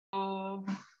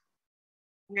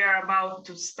We are about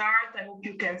to start. I hope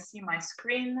you can see my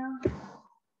screen.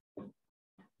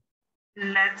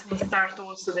 Let me start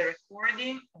also the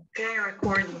recording. Okay,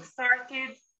 recording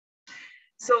started.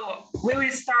 So we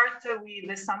will start with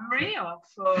the summary of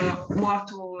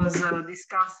what was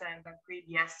discussed and agreed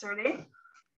yesterday.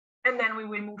 And then we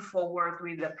will move forward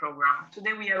with the program.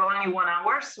 Today we have only 1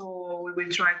 hour, so we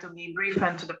will try to be brief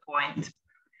and to the point.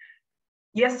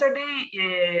 Yesterday,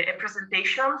 a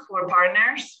presentation for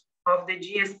partners of the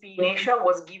GSP in Asia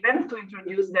was given to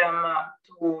introduce them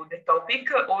to the topic.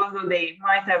 Although they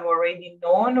might have already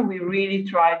known, we really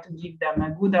tried to give them a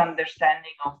good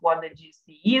understanding of what the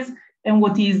GSP is and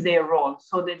what is their role,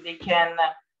 so that they can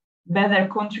better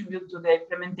contribute to the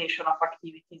implementation of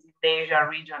activities in the Asia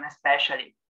region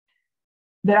especially.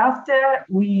 Thereafter,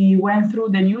 we went through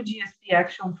the new GSP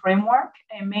action framework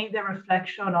and made a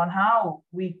reflection on how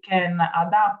we can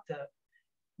adapt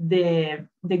the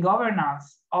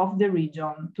governance of the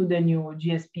region to the new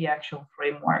GSP action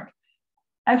framework.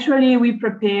 Actually, we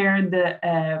prepared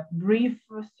a brief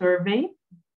survey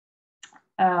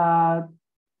to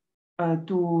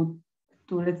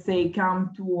let's say,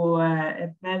 come to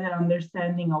a better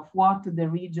understanding of what the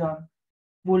region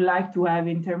would like to have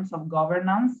in terms of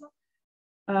governance.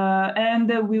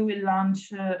 And we will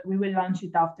launch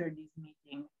it after this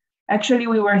meeting. Actually,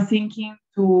 we were thinking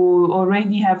to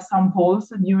already have some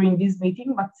polls during this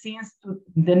meeting, but since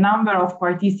the number of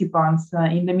participants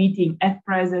in the meeting at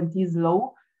present is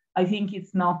low, I think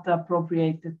it's not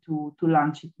appropriate to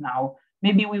launch it now.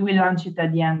 Maybe we will launch it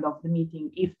at the end of the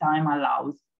meeting if time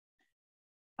allows.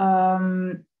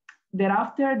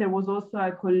 Thereafter, there was also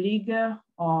a colleague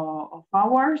of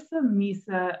ours, Ms.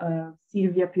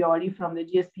 Silvia Pioli from the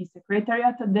GSP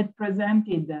Secretariat, that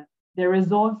presented the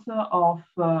results of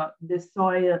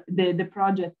the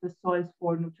project Soils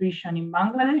for Nutrition in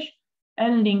Bangladesh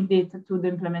and linked it to the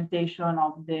implementation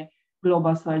of the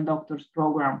Global Soil Doctors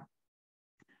Program.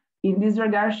 In this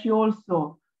regard, she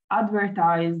also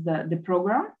advertised the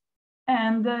program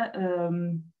and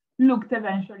looked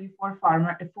eventually for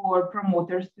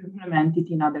promoters to implement it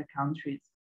in other countries.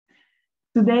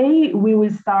 Today, we will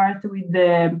start with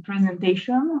the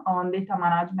presentation on data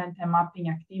management and mapping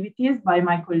activities by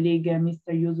my colleague,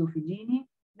 Mr. Yusuf Igini.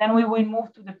 Then we will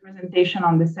move to the presentation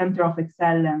on the Center of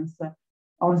Excellence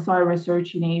on Soil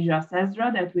Research in Asia,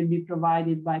 CESRA, that will be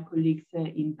provided by colleagues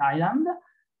in Thailand.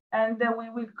 And then we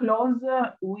will close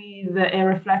with a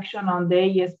reflection on the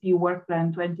AESP Work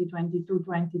Plan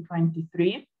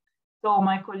 2022-2023. So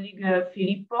my colleague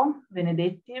Filippo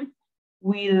Benedetti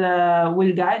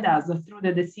will guide us through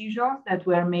the decisions that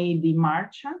were made in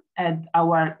March at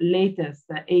our latest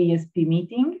AESP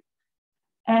meeting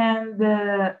and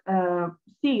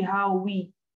see how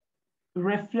we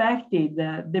reflected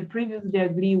the previously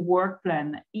agreed work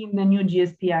plan in the new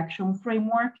GSP action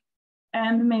framework.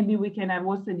 And maybe we can have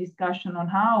also a discussion on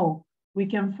how we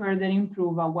can further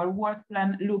improve our work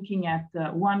plan, looking at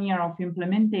 1 year of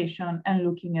implementation and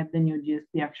looking at the new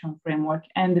GSP action framework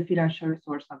and the financial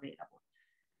resource available.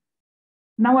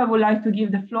 Now I would like to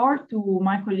give the floor to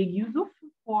my colleague Yusuf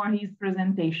for his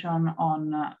presentation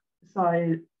on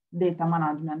soil data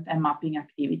management and mapping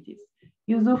activities.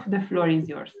 Yusuf, the floor is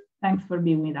yours. Thanks for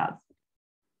being with us.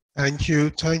 Thank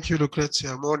you,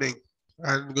 Lucrezia. Morning.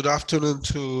 And good afternoon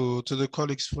to the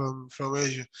colleagues from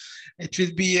Asia. It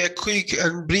will be a quick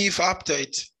and brief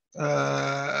update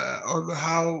on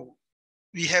how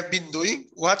we have been doing,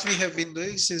 what we have been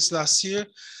doing since last year.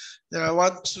 Then I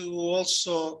want to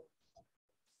also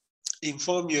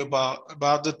inform you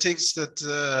about the things that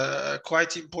are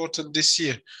quite important this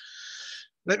year.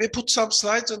 Let me put some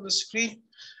slides on the screen.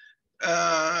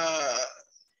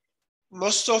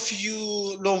 Most of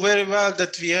you know very well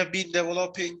that we have been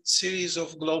developing series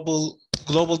of global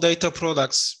data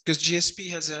products because GSP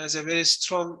has a very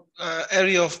strong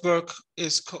area of work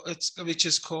which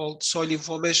is called soil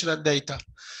information and data.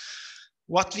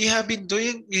 What we have been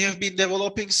doing, we have been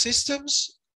developing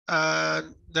systems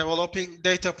and developing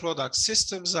data products.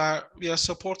 Systems we are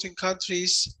supporting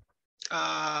countries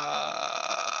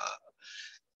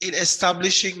in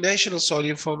establishing national soil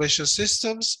information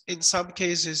systems, in some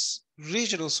cases,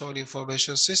 regional soil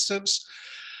information systems.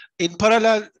 In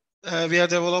parallel, we are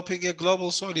developing a global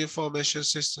soil information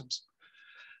systems.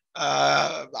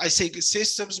 I say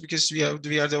systems because we are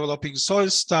developing soil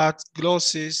stat,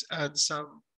 glosses, and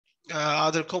some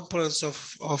other components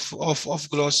of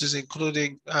glosses,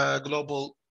 including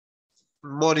global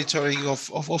monitoring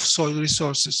of soil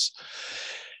resources.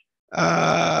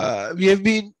 We have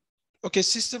been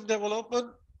system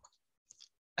development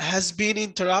has been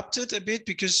interrupted a bit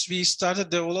because we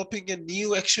started developing a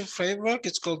new action framework.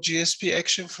 It's called GSP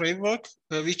Action Framework,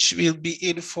 which will be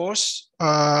in force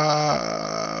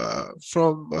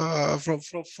from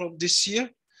this year.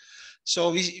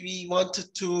 So we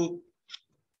wanted to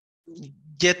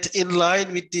get in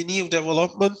line with the new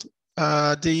development.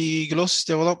 The GLOSIS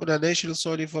development and National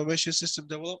Soil Information System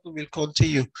development will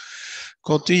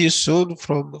continue soon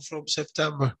from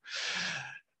September.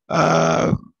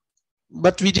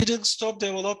 But we didn't stop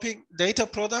developing data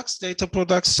products. Data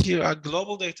products here are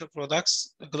global data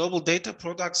products. Global data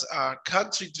products are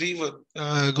country-driven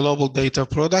global data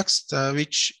products,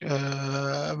 which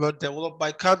were developed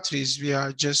by countries. We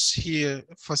are just here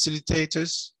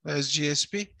facilitators as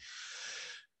GSP.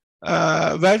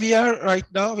 Where we are right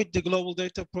now with the global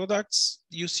data products,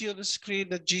 you see on the screen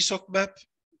the GSOC map,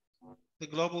 the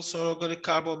global soil organic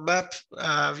carbon map.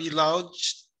 We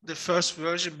launched the first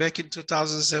version back in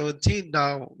 2017.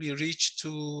 Now we reached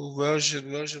to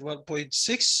version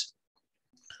 1.6.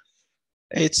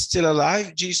 It's still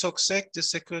alive. GSOC-SEC, the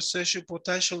sequestration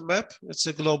potential map. It's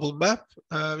a global map.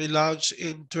 We launched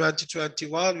in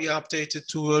 2021. We updated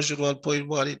to version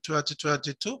 1.1 in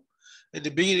 2022. In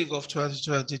the beginning of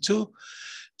 2022.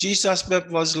 GSAS map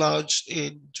was launched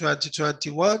in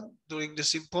 2021 during the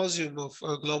symposium of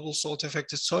Global Salt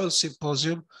Affected Soil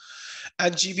Symposium.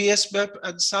 And GBS map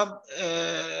and some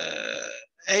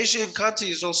Asian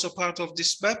countries also part of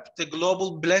this map, the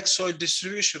Global Black Soil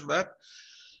Distribution Map.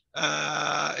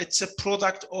 It's a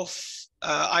product of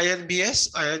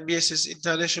INBS. INBS is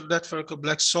International Network of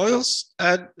Black Soils,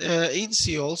 and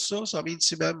INSEE also. Some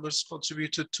INSEE members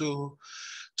contributed to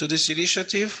this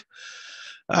initiative.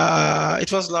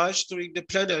 It was launched during the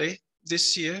plenary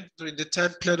this year, during the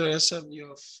 10th plenary assembly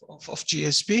of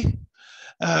GSP.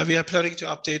 We are planning to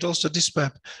update also this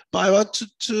map. But I want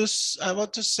to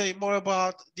say more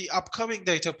about the upcoming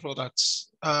data products.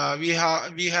 We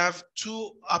have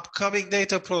two upcoming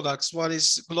data products. One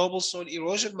is Global Soil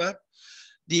Erosion Map.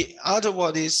 The other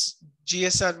one is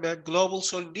GSN Map, Global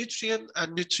Soil Nutrient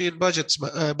and Nutrient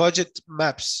Budget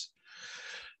Maps.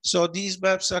 So these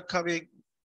maps are coming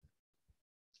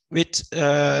with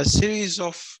a series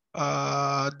of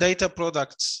data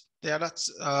products. They are not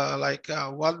like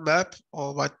one map,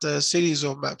 but a series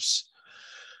of maps.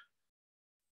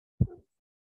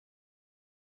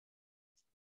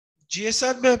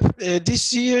 GSN map,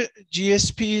 this year,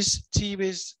 GSP's team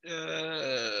is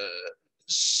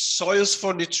Soils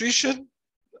for Nutrition.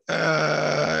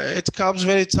 It comes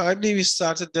very timely. We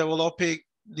started developing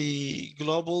the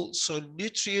global soil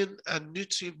nutrient and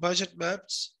nutrient budget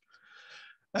maps.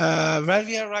 Where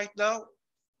we are right now,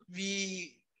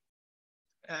 we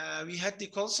had the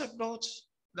concept note.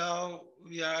 Now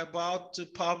we are about to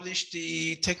publish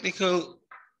the technical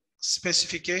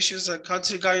specifications and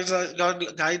country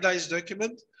guidelines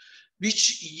document,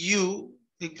 which you,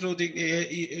 including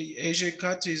Asian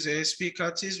countries, ASP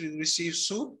countries, will receive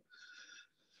soon.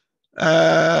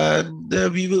 And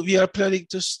we are planning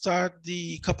to start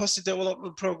the capacity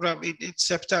development program in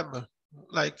September,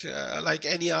 like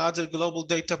any other global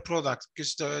data product,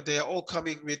 because they are all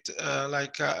coming with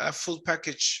like a full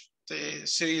package, the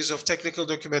series of technical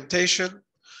documentation,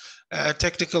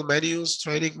 technical manuals,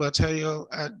 training material,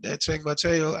 and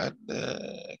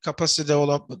capacity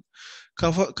development.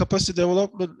 Capacity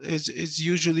development is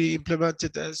usually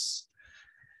implemented as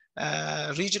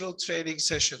regional training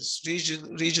sessions,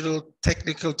 regional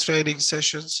technical training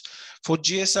sessions. For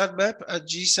GSN map and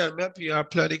GSAN map, we are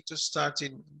planning to start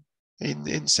in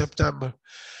September.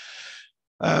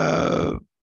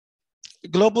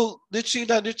 Global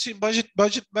nutrient and nutrient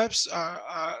budget maps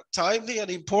are timely and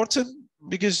important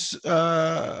because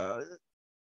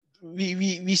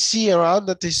we see around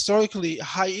that historically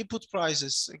high input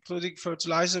prices, including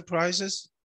fertilizer prices,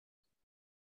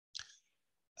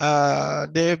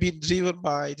 they have been driven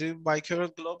by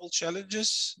current global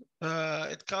challenges.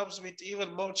 It comes with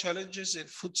even more challenges in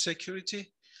food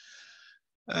security,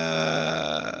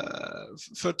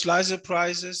 fertilizer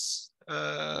prices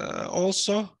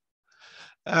also.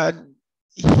 And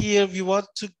here we want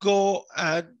to go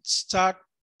and start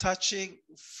touching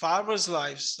farmers'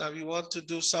 lives. Now we want to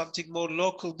do something more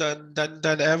local than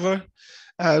ever.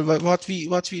 What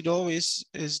we know is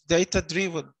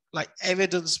data-driven, like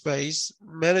evidence-based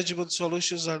management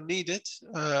solutions are needed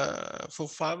for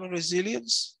farmer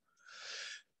resilience.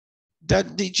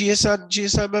 Then the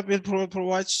GSM map will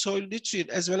provide soil nutrient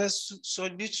as well as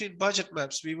soil nutrient budget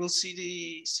maps. We will see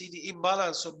the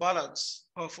imbalance or balance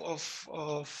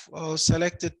of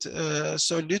selected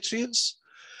soil nutrients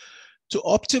to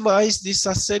optimize the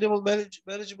sustainable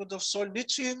management of soil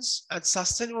nutrients and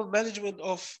sustainable management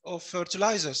of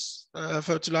fertilizers,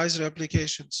 fertilizer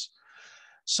applications.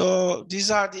 So these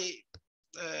are the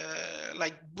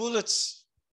like bullets,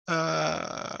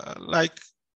 like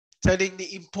telling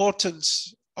the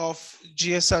importance of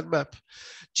GSM map.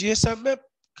 GSM map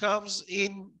comes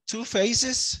in 2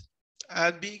 phases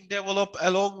and being developed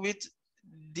along with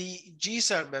the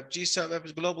GSAR map. GSAR map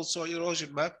is Global Soil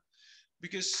Erosion Map,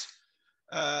 because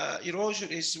erosion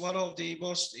is one of the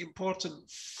most important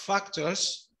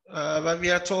factors when we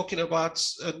are talking about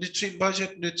nutrient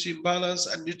budget, nutrient balance,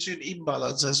 and nutrient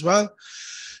imbalance as well.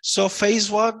 So phase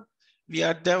 1, we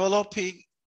are developing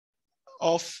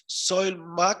of soil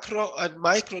macro and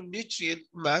micronutrient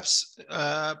maps,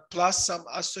 plus some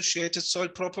associated soil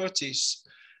properties.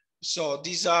 So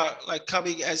these are like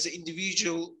coming as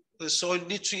individual soil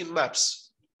nutrient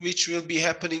maps, which will be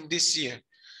happening this year.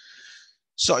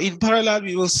 So in parallel,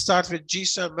 we will start with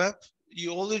GSAR map.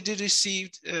 You already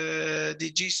received the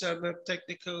GSAR map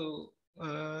technical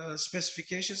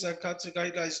specifications and country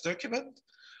guidelines document.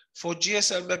 For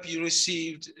GSAR map, you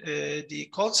received the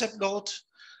concept note,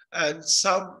 and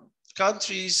some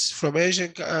countries from Asia,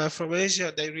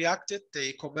 they reacted,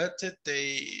 they commented,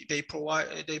 they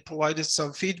provided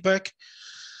some feedback.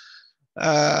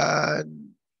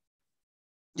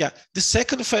 Yeah, the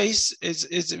second phase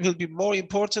will be more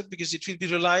important because it will be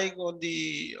relying on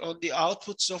the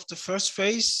outputs of the first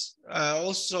phase.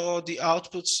 Also, the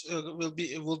outputs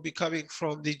will be coming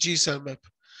from the GSAR map.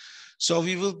 So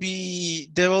we will be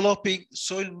developing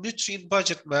soil nutrient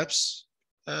budget maps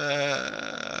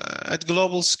at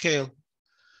global scale.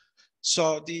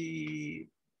 So the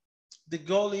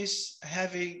goal is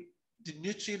having the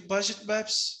nutrient budget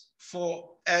maps for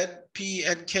N, P,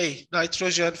 and K,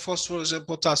 nitrogen, phosphorus, and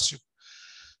potassium.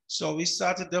 So we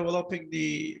started developing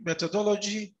the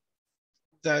methodology.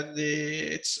 Then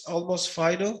it's almost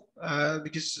final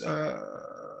because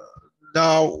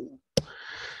now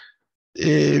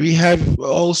we have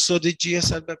also the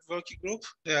GSM map working group.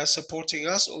 They are supporting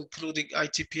us, including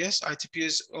ITPS.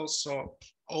 ITPS also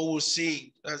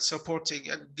overseeing and supporting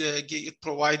and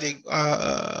providing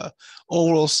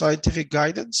overall scientific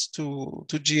guidance to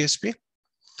GSP.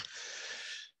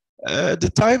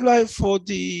 The timeline for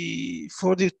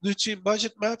the nutrient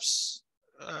budget maps,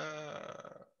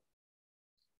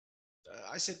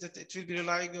 I said that it will be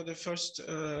relying on the first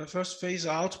phase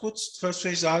outputs. First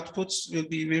phase outputs will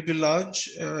be launched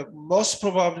most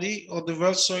probably on the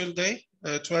World Soil Day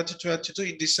 2022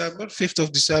 in December, 5th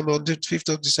of December, on the 5th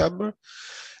of December.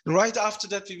 Right after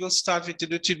that, we will start with the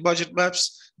nutrient budget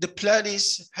maps. The plan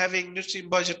is having nutrient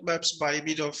budget maps by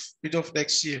mid of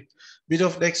next year. Mid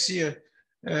of next year,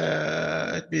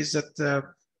 it means that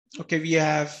okay, we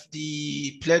have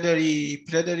the plenary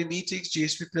meetings,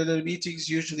 GSP plenary meetings,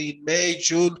 usually in May,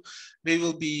 June. We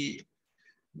will be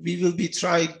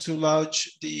trying to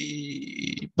launch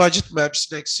the budget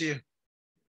maps next year.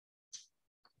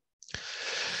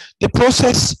 The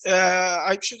process,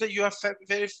 I'm sure that you are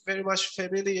very much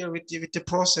familiar with the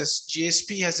process.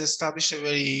 GSP has established a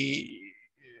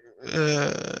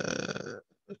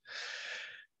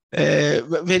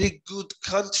very good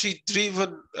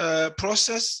country-driven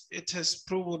process. It has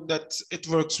proven that it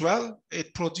works well.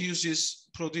 It produces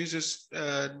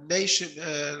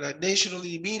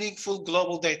nationally meaningful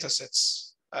global data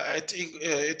sets.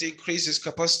 It increases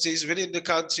capacities within the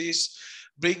countries,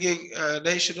 bringing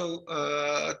national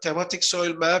thematic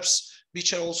soil maps,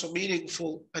 which are also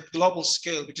meaningful at global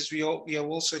scale, because we have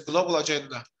also a global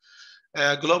agenda,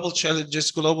 global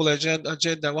challenges, global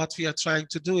agenda. What we are trying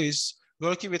to do is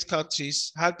working with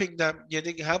countries, helping them,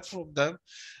 getting help from them,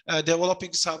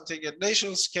 developing something at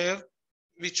national scale,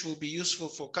 which will be useful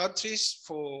for countries,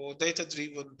 for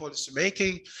data-driven policy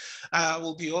making,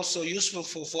 will be also useful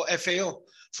for FAO,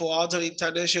 for other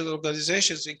international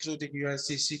organizations, including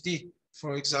UNCCD,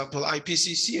 for example,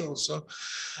 IPCC also,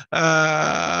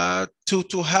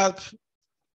 to help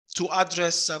to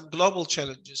address some global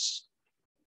challenges.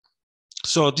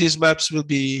 So these maps will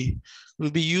be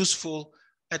useful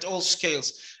at all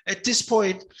scales. At this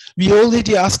point, we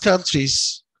already ask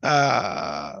countries,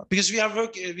 because we have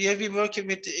been working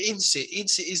with INSI.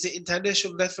 INSI is the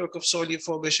International Network of Soil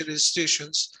Information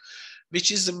Institutions,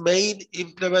 which is the main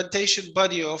implementation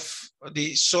body of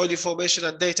the soil information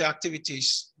and data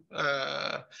activities.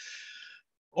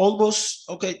 Almost,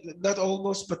 okay, not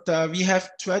almost, but we have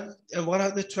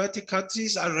 120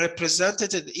 countries are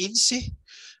represented in INSI.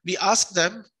 We ask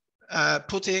them,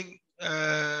 putting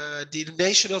the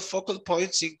national focal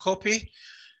points in copy,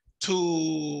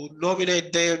 to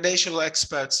nominate their national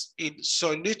experts in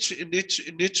soil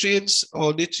nutrients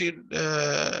or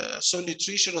soil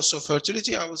nutrition or soil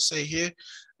fertility, I would say here,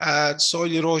 and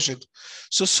soil erosion.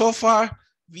 So far,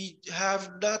 we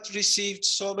have not received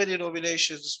so many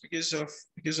nominations because of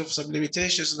some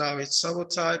limitations. Now it's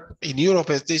summertime. In Europe,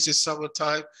 at least it's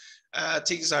summertime.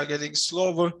 Things are getting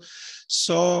slower.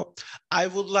 So I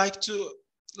would like to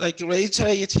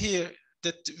reiterate here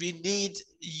that we need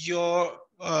your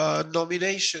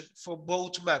nomination for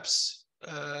both maps,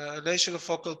 national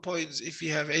focal points, if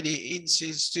you have any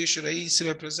institution or EC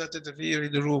representative here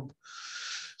in the room.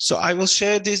 So I will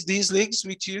share these links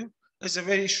with you. It's a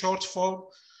very short form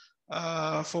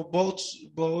for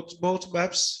both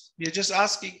maps. We're just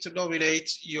asking to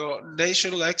nominate your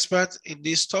national expert in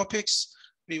these topics.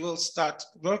 We will start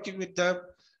working with them.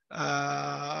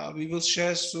 We will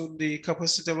share soon the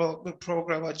capacity development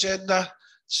program agenda.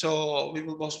 So we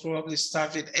will most probably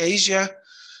start in Asia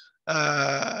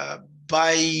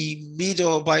by mid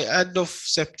or by end of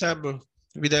September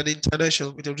with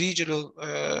a regional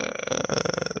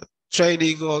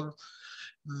training on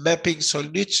mapping soil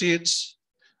nutrients,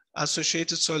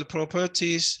 associated soil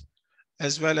properties,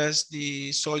 as well as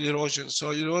the soil erosion.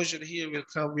 Soil erosion here will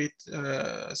come with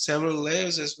several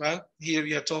layers as well. Here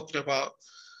we are talking about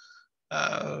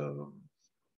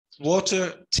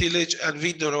water, tillage, and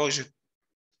wind erosion.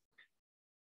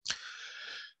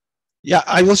 Yeah,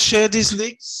 I will share these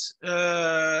links in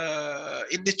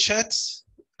the chat.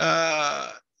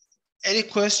 Any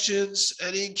questions,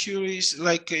 any inquiries,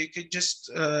 you can just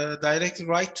directly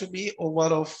write to me or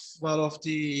one of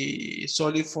the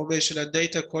soil information and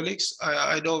data colleagues.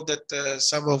 I know that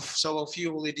some of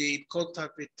you already in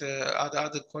contact with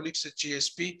other colleagues at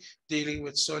GSP dealing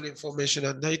with soil information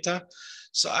and data.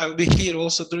 So I will be here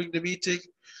also during the meeting.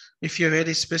 If you have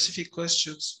any specific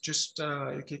questions, just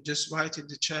you can just write in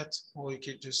the chat, or you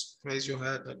can just raise your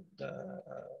hand and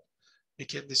we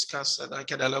can discuss, and I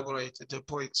can elaborate the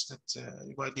points that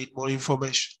you might need more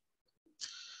information.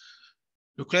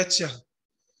 Lucrezia,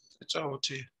 it's over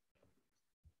to you.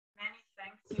 Many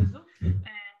thanks, Yusuf. And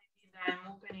indeed, I'm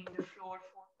opening the floor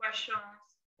for questions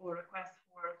or requests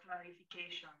for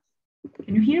clarifications.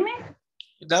 Can you hear me?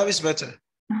 Now it's better.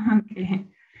 Okay.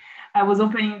 I was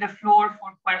opening the floor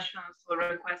for questions or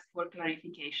requests for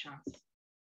clarifications.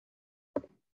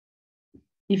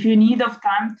 If you need of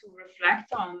time to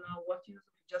reflect on what you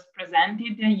just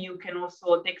presented, you can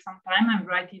also take some time and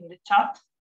write in the chat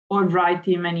or write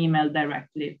him an email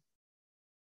directly.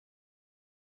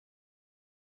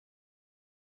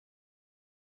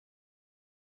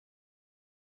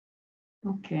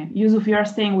 Okay, Yusuf, you are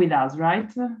staying with us, right?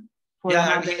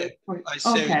 I'm here.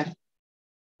 Okay,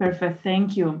 perfect,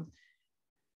 thank you.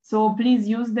 So please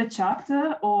use the chat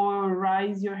or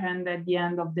raise your hand at the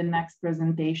end of the next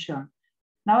presentation.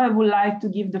 Now I would like to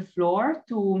give the floor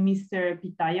to Mr.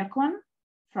 Pitayakon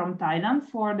from Thailand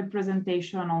for the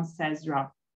presentation on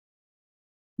CESRA.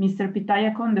 Mr.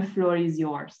 Pitayakon, the floor is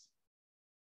yours.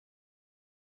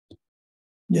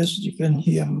 Yes, you can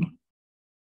hear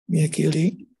me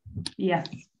clearly. Yes.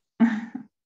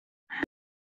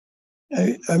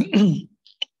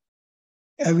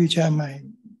 Every time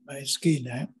my screen,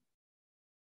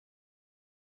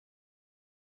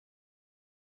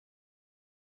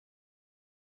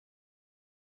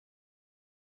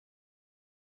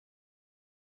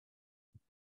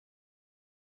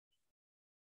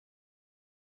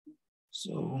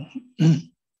 So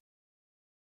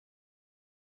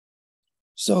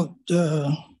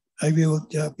I will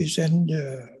present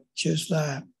the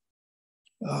CESRA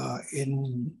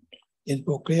in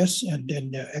progress and then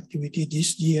the activity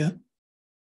this year,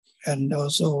 and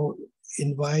also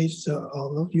invite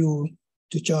all of you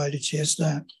to join the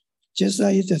CESRA.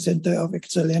 CESRA is the Center of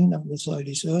Excellence of the Soil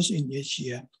Research in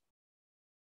Asia,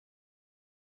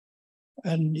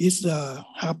 and it's the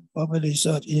hub of a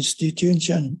research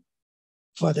institution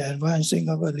for the advancing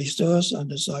of a research on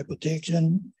the soil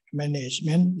protection,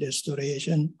 management,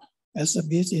 restoration,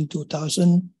 established in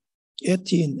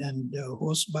 2018 and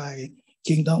hosted by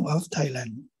Kingdom of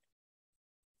Thailand.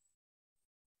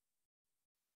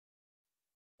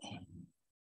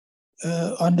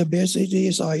 On the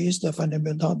basis, soil is the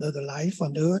fundamental of the life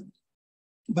on earth,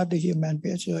 but the human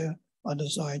pressure on the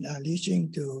soil are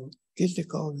reaching to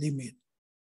critical limit.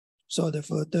 So the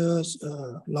further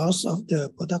loss of the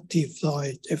productive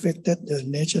soil affected the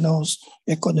national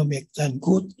economic and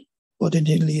could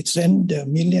potentially send the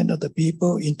millions of the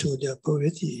people into the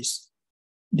poverty.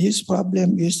 This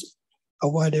problem is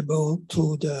avoidable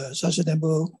through the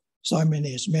sustainable soil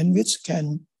management, which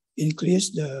can increase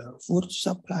the food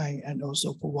supply and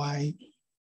also provide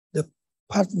the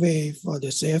pathway for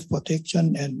the safe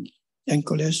protection and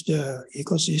encourage the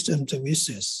ecosystem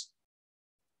services.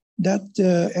 That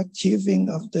achieving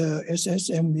of the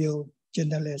SSM will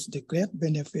generate the great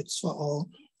benefits for all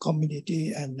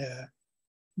community and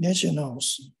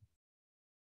nationals.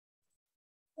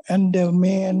 And the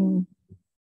main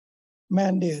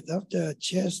mandate of the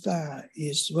CHESTA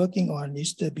is working on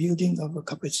is the building of the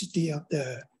capacity of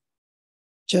the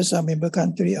CHESTA member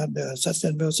country on the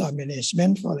sustainable soil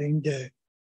management following the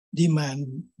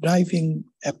demand driving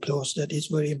approach that is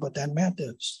very important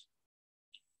matters.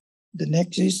 The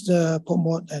next is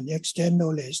promote and extend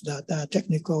knowledge, data,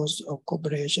 technicals of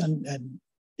cooperation and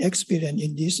experience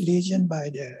in this region by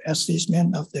the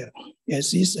assessment of the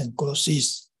ACIS and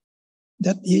CLOSIS.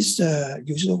 That is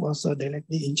Yusuf also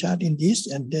directly in charge in this,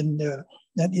 and then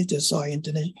that is the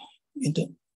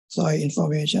soil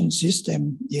information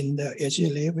system in the Asia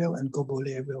level and global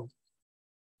level.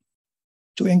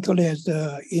 To encourage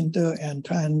the inter and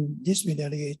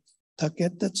transdisciplinary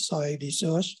targeted soil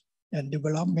research and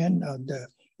development of the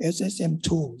SSM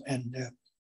tool and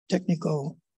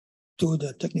technical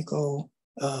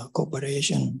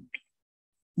cooperation.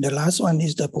 The last one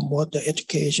is to promote the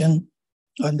education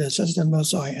on the sustainable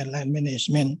soil and land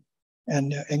management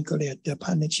and encourage the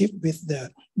partnership with the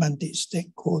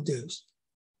multi-stakeholders.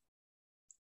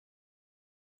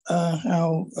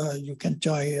 How you can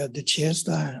join the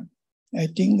CHESTA? I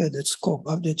think the scope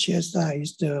of the CHESTA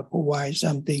is to provide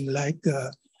something like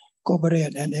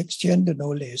cooperate and exchange the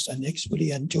knowledge and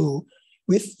experience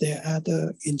with the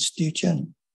other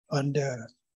institution on the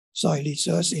soil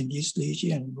research in this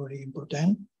region, very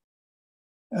important.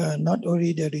 Not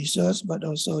only the research, but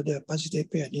also the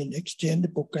participate in exchange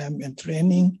program and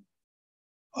training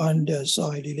on the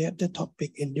soil-related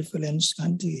topic in different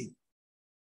countries.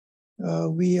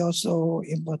 We also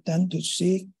important to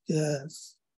seek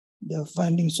the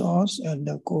funding source and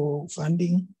the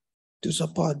co-funding to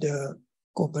support the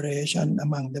cooperation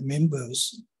among the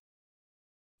members.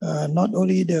 Not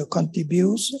only the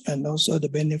contributes and also the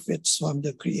benefits from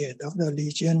the create of the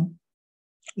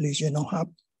regional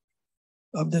hub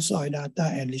of the soil data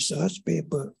and research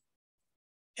paper,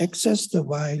 access the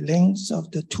wide lengths of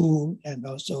the tool and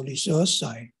also research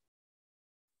side.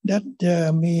 That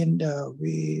means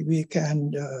we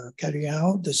can carry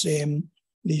out the same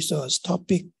research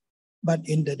topic, but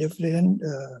in the different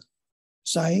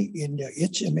side in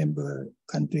each member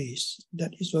countries.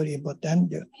 That is very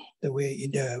important, the way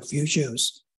in the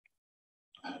futures.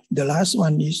 The last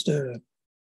one is to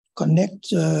connect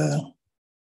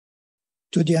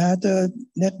to the other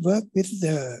network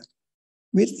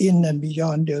within and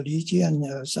beyond the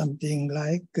region, something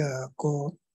like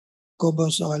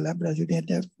Global Soil Laboratory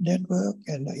Network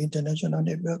and the International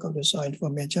Network of the Soil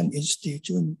Information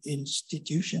Institution.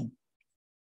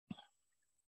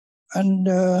 And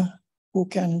who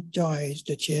can join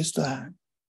the CHESTA?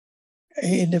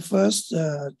 In the first,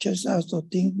 CHESTA also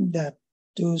think that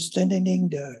to strengthening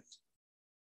the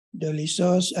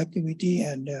research activity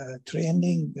and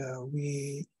training,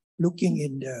 we looking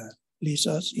in the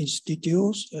research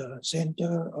institutes,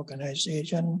 center,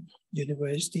 organization,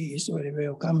 university is very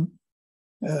welcome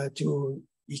to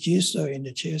register in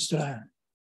the CHESTA.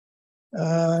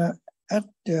 At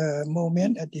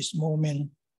this moment,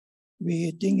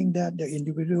 we thinking that the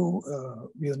individual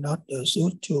will not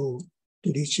suit to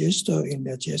register in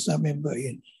the CHESTA member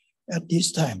at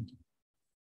this time.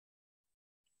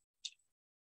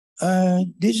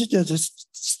 This is the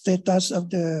status of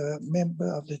the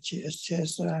member of the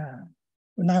CHESTA.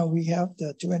 Now we have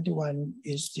the 21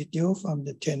 institutes from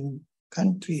the 10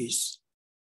 countries.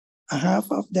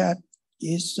 Half of that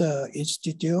is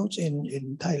institutes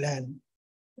in Thailand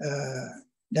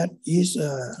that is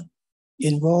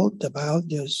involved about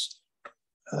this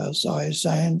soil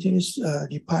scientist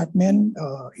department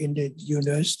in the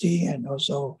university and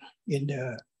also in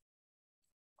the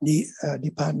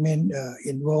department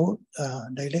involved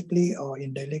directly or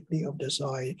indirectly of the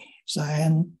soil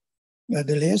science.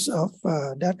 The list of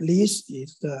that list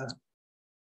is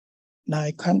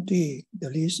 9 countries. The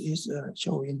list is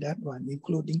shown in that one,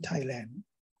 including Thailand.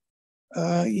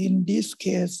 In this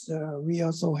case, we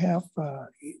also have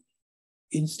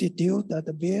institute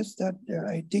database that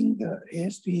I think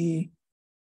ASP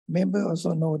member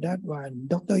also know that one.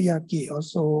 Dr. Yaki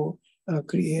also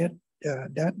create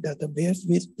that database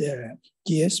with the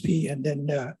GSP, and then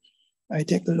I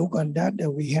take a look on that.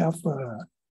 We have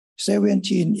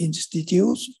 17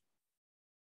 institutes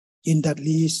in that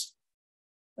list,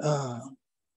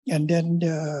 and then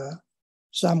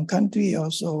some country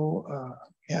also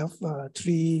have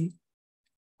 3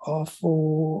 or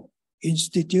 4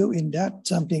 institute in that,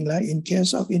 something like in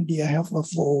case of India have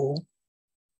 4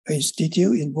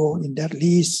 institute involved in that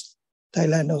list.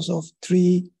 Thailand also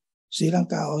 3, Sri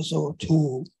Lanka also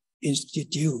 2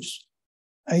 institutes.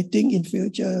 I think in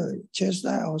future,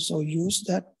 CHESTA also use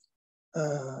that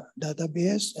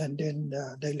database and then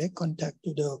direct contact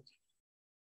to the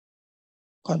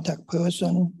contact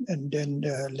person and then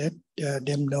let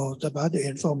them know about the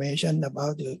information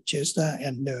about the CHESTA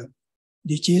and the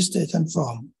registration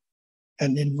form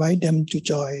and invite them to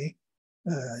join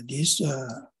this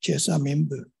CHESTA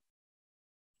member.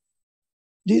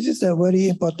 This is a very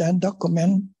important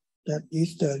document that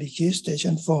is the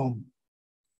registration form.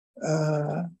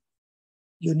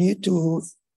 You need to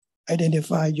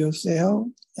identify yourself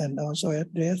and also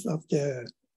address of the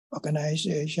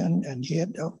organization and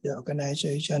head of the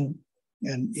organization.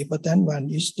 And important one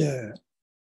is the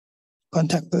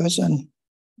contact person,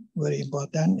 very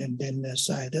important, and then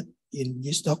cited in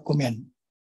this document.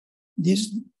 This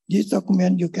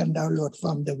document you can download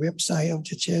from the website of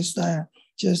the CHESTA,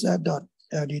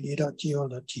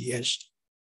 chesta.ldd.go.th.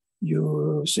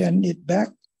 You send it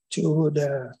back to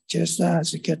the CHESTA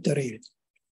secretariat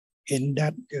in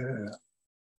that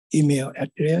email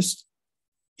address,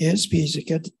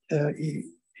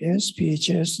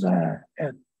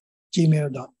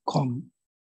 spchesta@gmail.com.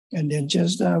 And then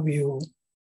CHESTA will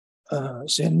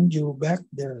send you back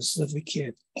the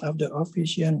certificate of the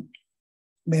official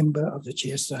member of the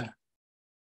CHESTA.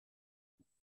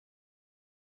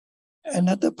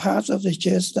 Another part of the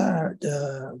CHESTA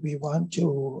we want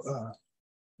to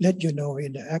let you know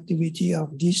in the activity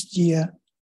of this year.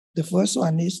 The first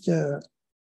one is the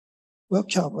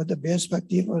workshop of the best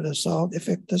practice of the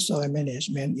salt-affected soil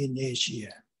management in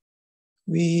Asia.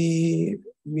 We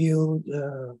will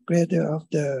gather of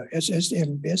the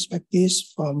SSM best practice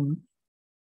from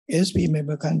SP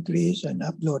member countries and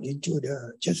upload into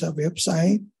the CHESTA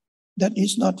website. That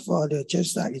is not for the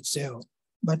CHESTA itself,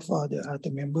 but for the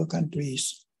other member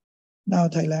countries. Now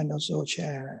Thailand also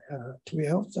share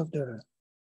 12 of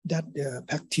that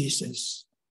practices.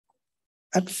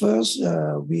 At first,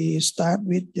 we start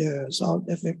with the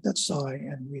salt-affected soil,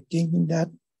 and we thinking that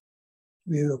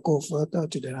we will go further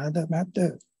to the other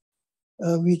matter.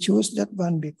 We choose that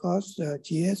one because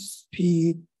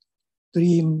GSP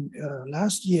stream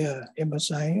last year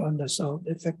emphasized on the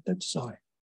salt-affected soil.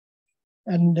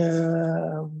 And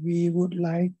we would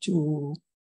like to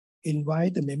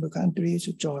invite the member countries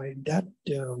to join that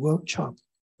workshop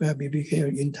where we be here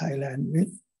in Thailand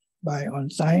with by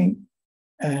on-site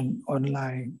and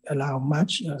online allow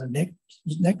much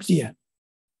next year.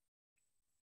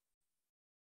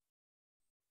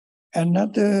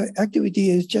 Another activity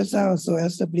is just also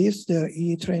establish the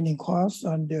e-training course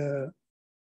on the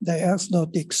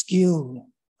diagnostic skill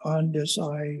on the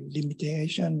soil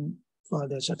limitation for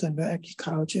the sustainable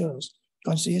agriculture.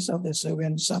 Consists of the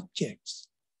 7 subjects.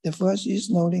 The first is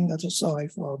knowing of the soil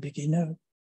for beginner,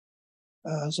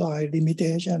 soil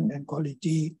limitation and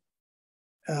quality,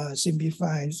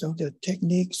 simplifies of the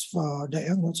techniques for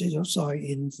diagnosis of soil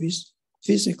in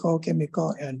physical,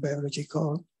 chemical, and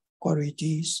biological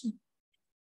qualities.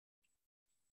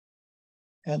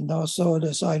 And also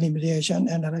the soil limitation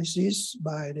analysis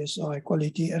by the soil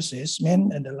quality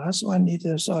assessment. And the last one is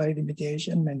the soil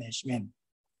limitation management.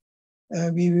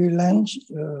 We will launch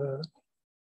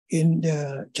in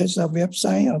the CHESTA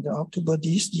website on the October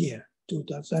this year,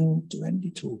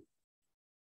 2022.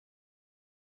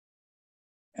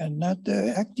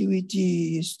 Another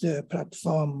activity is the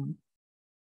platform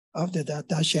of the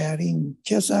data sharing.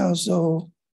 CHESTA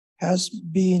also has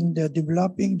been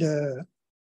developing the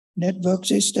network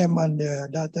system on the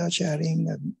data sharing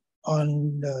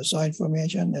on the soil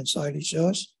information and soil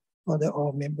research for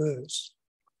all members.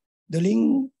 The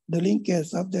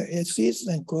linkage of the acids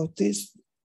and growths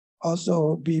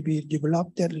also will be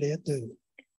developed later.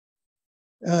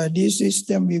 This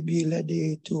system will be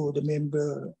ready to the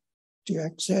member to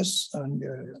access on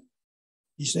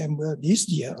December this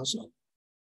year also.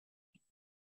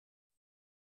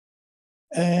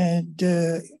 And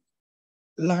the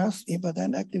last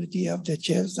important activity of the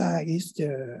CHESTA is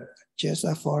the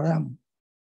CHESTA Forum.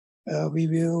 We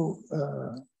will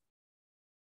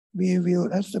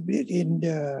establish in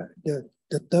the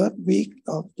 3rd week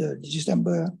of the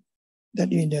December,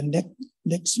 that in the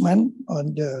next month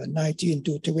on the 19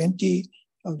 to 20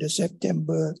 of the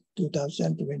September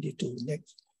 2022,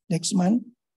 next month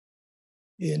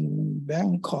in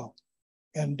Bangkok.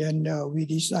 And then we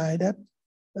decided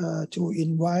to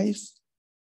invite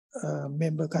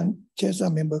CHESTA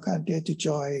member country to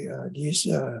join this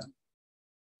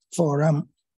forum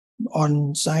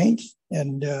on site.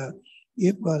 And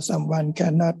if someone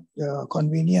cannot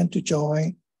convenient to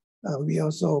join, we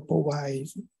also provide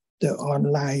the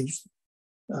online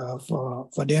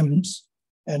for them.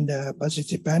 And the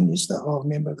participant is the all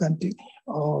member country,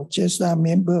 all CHESTA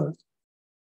member,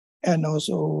 and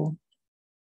also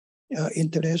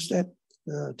interested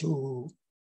to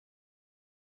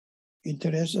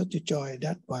join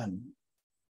that one.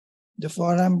 The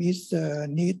forum is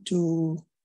need to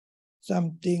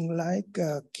something like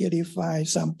clarify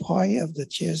some point of the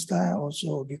CHESTA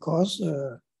also, because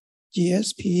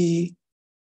GSP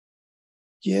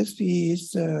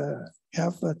is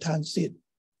have a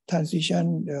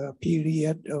transition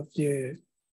period of the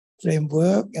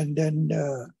framework, and then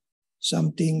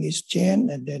something is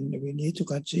changed, and then we need to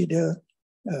consider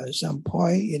some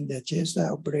point in the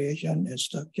CHESTA operation and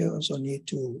structure also need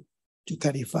to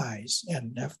clarify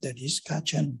and have the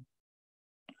discussion,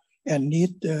 and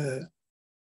need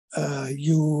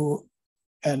you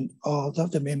and all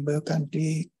of the member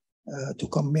country to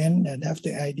comment and have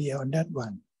the idea on that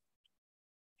one.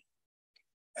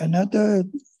 Another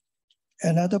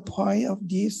point of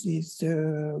this is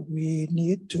we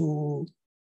need to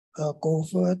go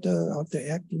further of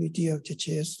the activity of the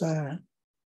CHESTA.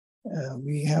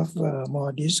 We have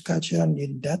more discussion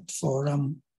in that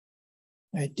forum.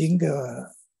 I think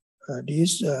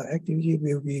this activity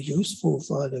will be useful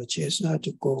for the CHESTA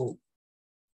to go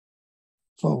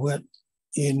forward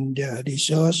in the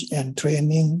research and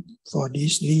training for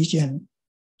this region.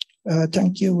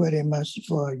 Thank you very much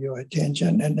for your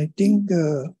attention. And I think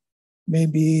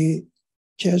maybe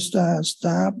CHESTA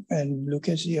staff and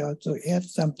Lucas also add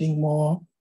something more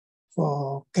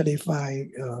for clarify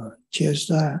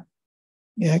CHESTA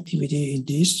activity in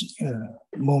this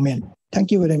moment.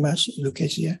 Thank you very much,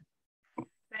 Lucas.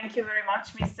 Thank you very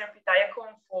much, Mr.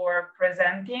 Pitayakon, for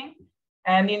presenting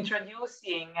and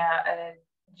introducing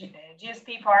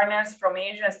GSP partners from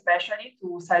Asia, especially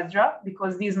to CESDRA,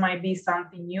 because this might be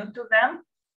something new to them.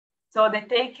 So the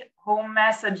take-home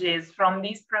messages from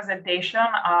this presentation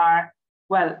are,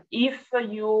 well, if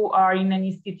you are in an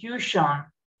institution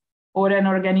or an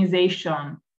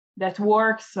organization that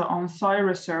works on soil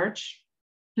research,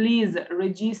 please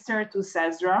register to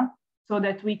CESDRA so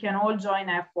that we can all join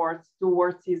efforts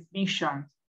towards its mission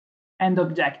and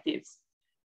objectives.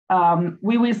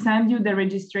 We will send you the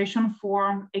registration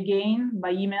form again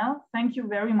by email. Thank you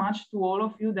very much to all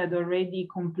of you that already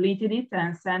completed it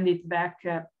and send it back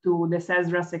to the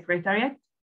CESDRA Secretariat.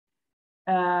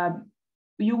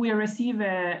 You will receive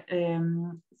a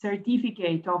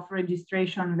certificate of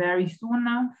registration very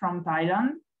soon from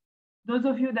Thailand. Those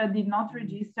of you that did not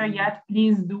register yet,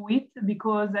 please do it,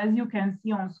 because as you can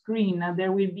see on screen,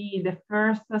 there will be the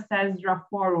first CESDRA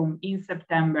forum in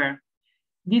September.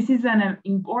 This is an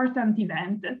important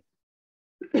event.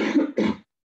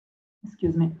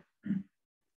 Excuse me.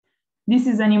 This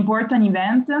is an important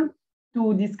event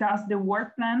to discuss the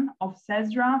work plan of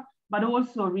CESDRA, but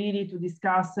also really to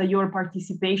discuss your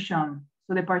participation,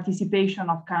 so the participation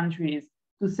of countries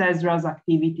to CESDRA's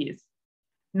activities.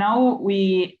 Now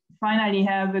we finally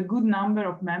have a good number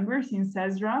of members in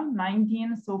CESDRA,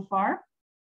 19 so far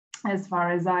as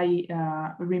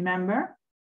I remember.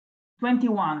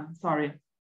 21, sorry.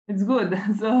 It's good,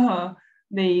 so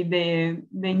they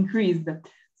increased.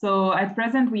 So at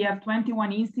present, we have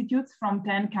 21 institutes from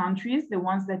 10 countries, the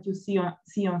ones that you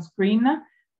see on screen,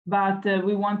 but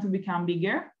we want to become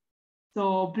bigger.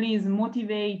 So please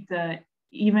motivate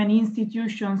even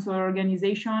institutions or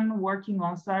organizations working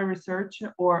on soil research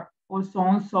or also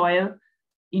on soil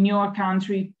in your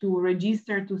country to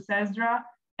register to CESDRA.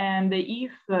 And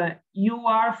if you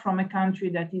are from a country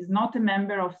that is not a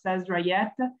member of CESDRA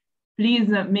yet, please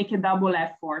make a double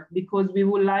effort, because we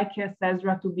would like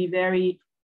CESDRA to be very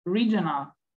regional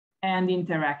and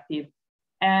interactive.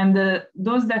 And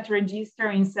those that register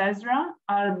in CESDRA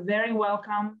are very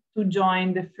welcome to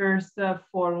join the first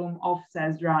forum of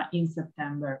CESDRA in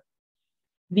September.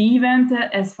 The event,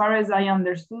 as far as I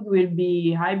understood, will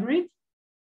be hybrid.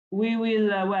 We will,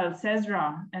 well,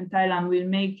 CESDRA and Thailand will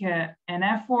make an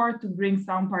effort to bring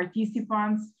some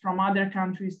participants from other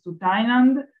countries to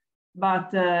Thailand.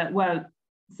 But, well,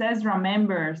 CESDRA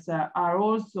members are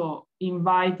also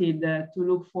invited to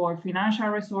look for financial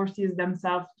resources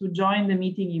themselves to join the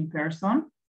meeting in person.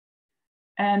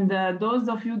 And those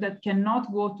of you that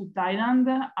cannot go to Thailand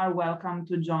are welcome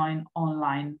to join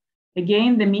online.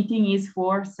 Again, the meeting is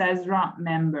for CESDRA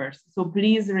members, so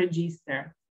please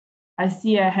register. I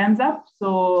see a hands up,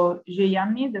 so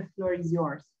Jayani, the floor is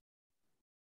yours.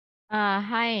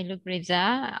 Hi,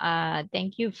 Lupriza.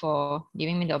 Thank you for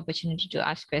giving me the opportunity to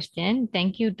ask questions.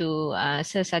 Thank you to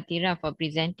Sir Satira for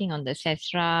presenting on the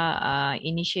CESDRA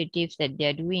initiatives that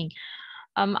they're doing.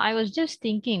 I was just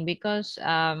thinking, because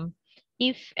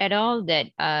if at all that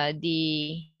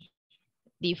the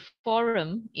the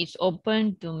forum is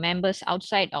open to members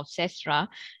outside of CESRA,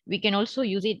 we can also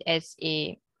use it as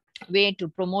a way to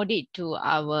promote it to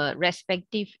our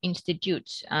respective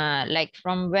institutes. Like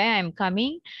from where I'm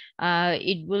coming,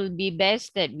 it will be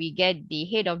best that we get the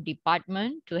head of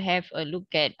department to have a look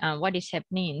at what is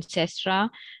happening in CESRA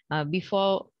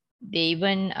before they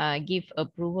even give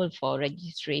approval for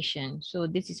registration. So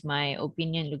this is my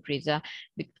opinion, Lucreza.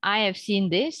 I have seen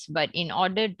this, but in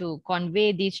order to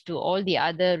convey this to all the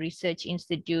other research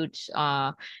institutes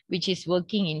which is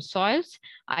working in soils,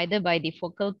 either by the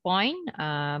focal point,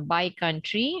 by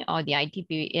country, or the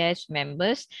ITPS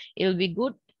members, it will be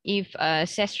good if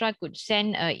CESRA could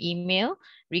send an email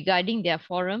regarding their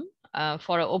forum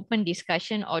for an open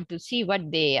discussion, or to see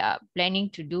what they are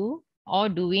planning to do or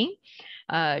doing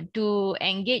to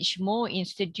engage more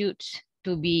institutes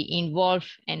to be involved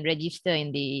and register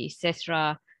in the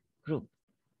CESRA group.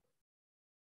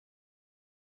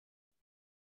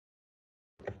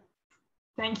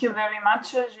 Thank you very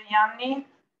much, Gianni.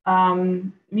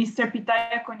 Mr.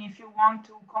 Pitayakon, if you want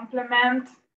to complement.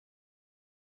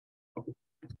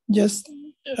 Yes,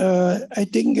 I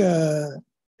think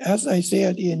as I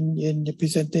said in the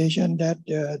presentation, that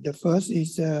the first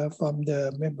is from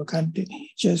the member country,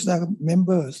 CESRA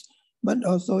members, but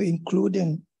also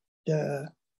including the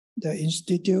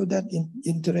institute that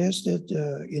interested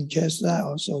in CESRA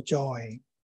also join.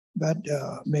 But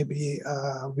maybe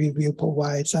we will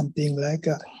provide something like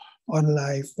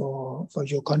online for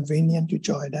your convenience to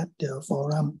join that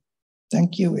forum.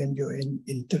 Thank you, and you're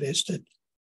interested.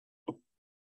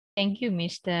 Thank you,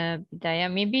 Mr.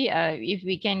 Pitaya. Maybe if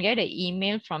we can get an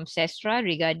email from CESRA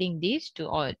regarding this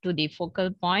to the focal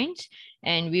points,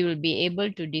 and we will be able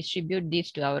to distribute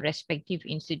this to our respective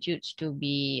institutes to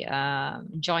be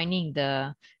joining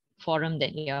the forum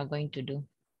that we are going to do.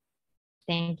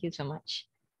 Thank you so much.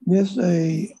 Yes,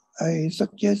 I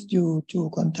suggest you to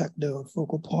contact the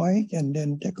focal point and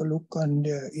then take a look on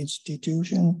the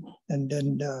institution and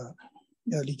then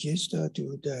register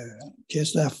to the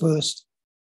CESRA first.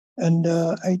 And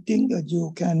I think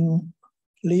you can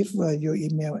leave your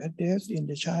email address in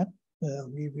the chat.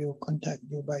 We will contact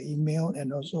you by email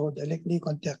and also directly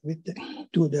contact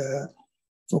to the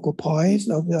focal points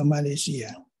of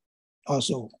Malaysia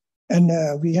also. And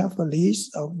we have a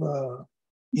list of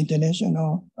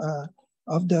international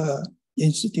of the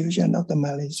institution of the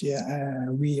Malaysia.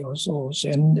 We also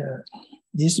send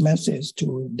this message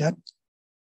to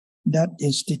that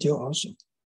institute also.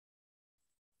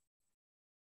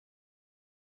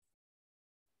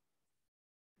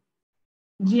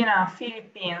 Gina,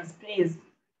 Philippines, please.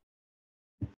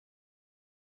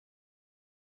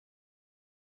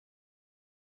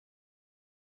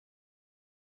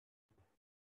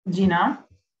 Gina,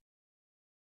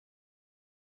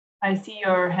 I see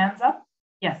your hands up.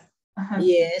 Yes.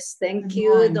 Yes, thank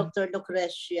you, Dr.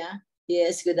 Lucrecia.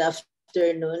 Yes, good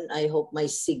afternoon. I hope my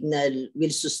signal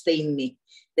will sustain me.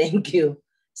 Thank you.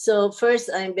 So first,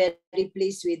 I'm very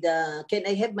pleased with can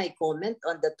I have my comment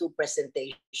on the two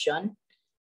presentation?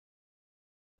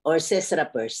 Or CESRA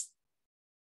first?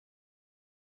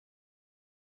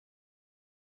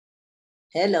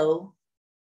 Hello?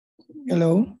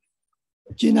 Hello?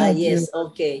 Gina, yes,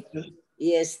 okay.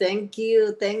 Yes, thank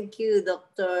you. Thank you,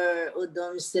 Dr.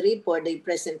 Udom Sri, for the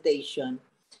presentation.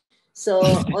 So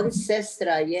on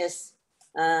CESRA, yes,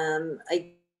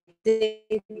 I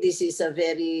think this is a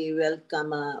very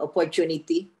welcome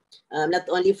opportunity, not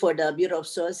only for the Bureau of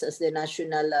Soils as the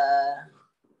national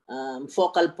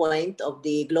focal point of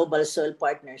the Global Soil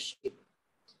Partnership.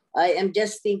 I am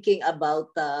just thinking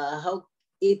about how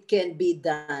it can be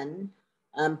done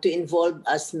to involve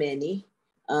as many.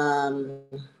 Are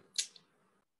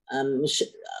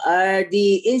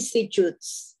the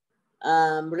institutes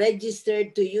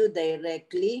registered to you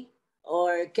directly,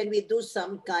 or can we do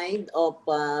some kind of,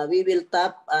 we will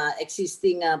tap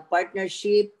existing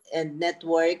partnership and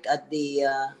network at the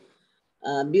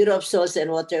Bureau of Soils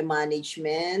and Water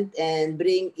Management and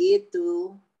bring it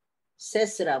to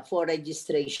CESRA for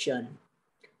registration?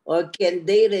 Or can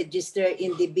they register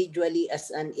individually as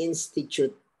an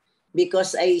institute?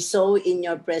 Because I saw in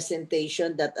your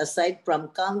presentation that aside from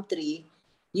country,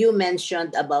 you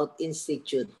mentioned about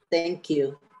institute. Thank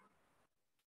you.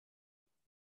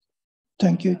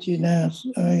 Thank you, Gina.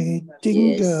 I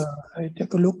think Yes. I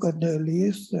take a look at the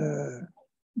list.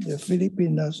 The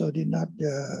Philippines also did not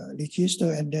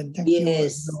register, and then thank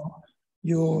Yes.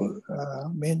 you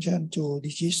mentioned to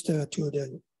register to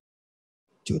the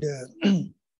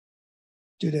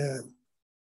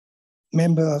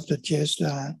member of the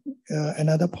CESRA.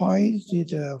 Another point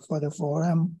is for the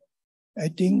forum. I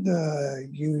think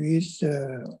you is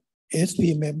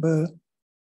SP member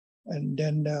And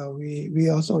then we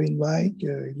also invite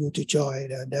you to join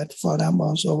that forum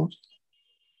also.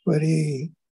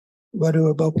 Very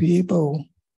valuable people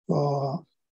for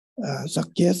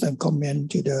suggest and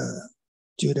comment to the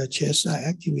CHESA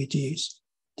activities.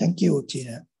 Thank you,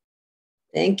 Gina.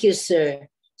 Thank you, sir.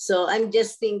 So I'm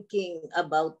just thinking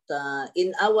about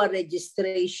in our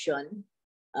registration.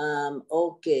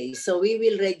 Okay, so we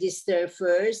will register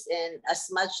first, and as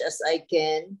much as I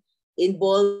can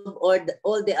involve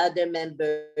all the other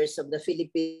members of the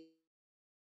Philippine.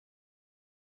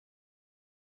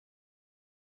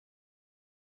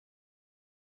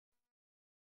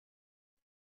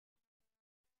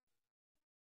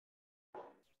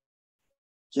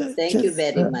 Thank you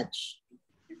very much.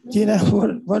 Gina,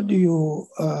 what do you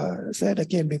say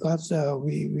again? Because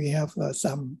we have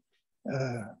some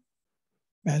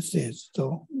message.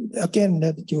 So again,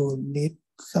 that you need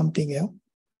something else.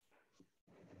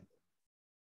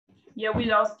 Yeah, we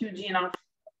lost you, Gina.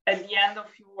 At the end of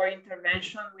your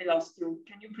intervention, we lost you.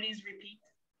 Can you please repeat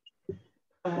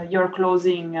your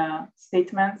closing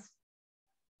statements?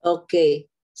 Okay,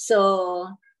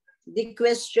 so the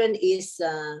question is,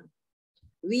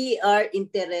 we are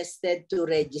interested to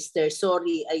register.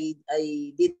 Sorry,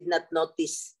 I did not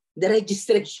notice the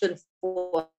registration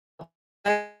form.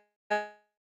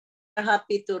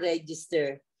 Happy to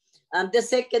register. The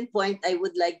second point I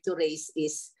would like to raise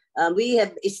is we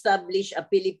have established a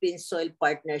Philippine Soil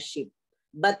Partnership,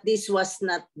 but this was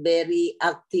not very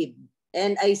active.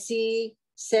 And I see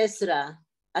CESRA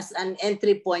as an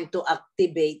entry point to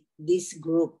activate this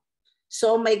group.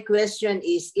 So my question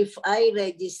is, if I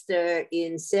register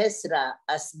in CESRA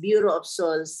as Bureau of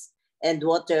Soils and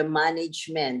Water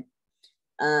Management,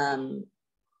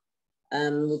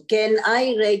 can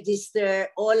I register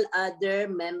all other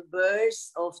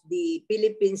members of the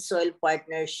Philippine Soil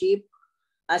Partnership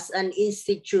as an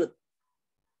institute?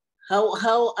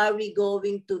 How are we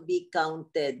going to be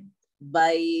counted?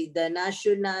 By the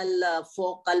national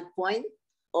focal point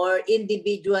or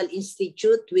individual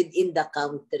institute within the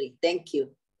country? Thank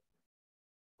you.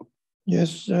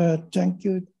 Yes, thank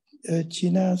you,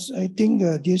 Gina. I think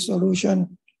this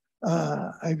solution,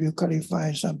 I will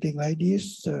clarify something like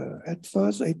this. At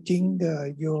first, I think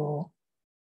your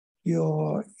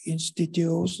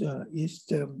institute is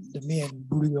the main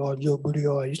bureau. Your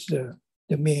bureau is the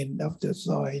main of the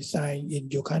soil science in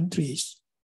your countries.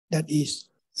 That is.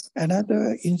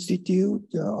 Another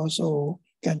institute also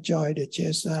can join the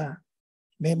CHESA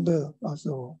member.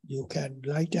 Also, you can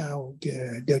write down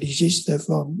the register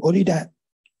form, only that,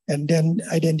 and then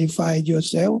identify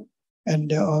yourself,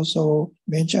 and also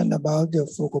mention about the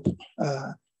focal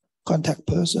contact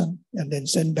person, and then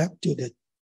send back to the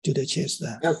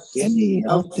CHESA.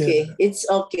 Okay, it's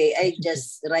okay. I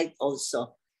just write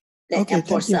also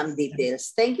for some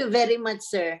details. Thank you very much,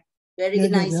 sir. Very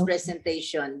nice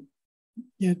presentation.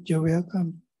 Yeah, you're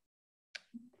welcome.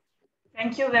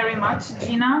 Thank you very much,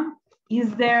 Gina.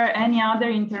 Is there any other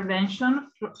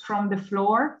intervention from the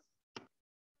floor?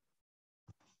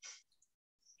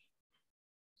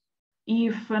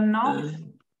 If not,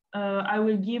 I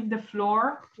will give the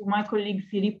floor to my colleague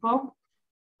Filippo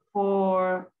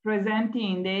for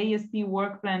presenting the ASP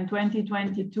Work Plan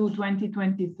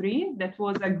 2022-2023 that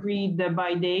was agreed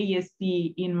by the ASP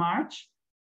in March,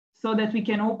 so that we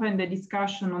can open the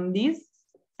discussion on this.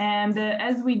 And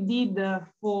as we did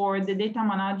for the data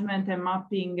management and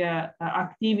mapping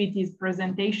activities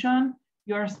presentation,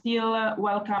 you are still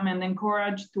welcome and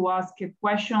encouraged to ask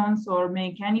questions or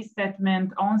make any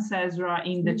statement on CESRA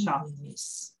in the chat.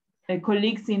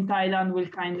 Colleagues in Thailand will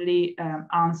kindly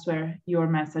answer your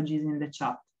messages in the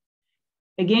chat.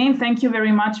 Again, thank you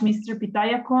very much, Mr.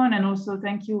 Pitayakon, and also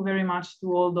thank you very much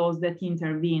to all those that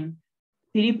intervene.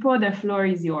 Filippo, the floor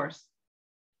is yours.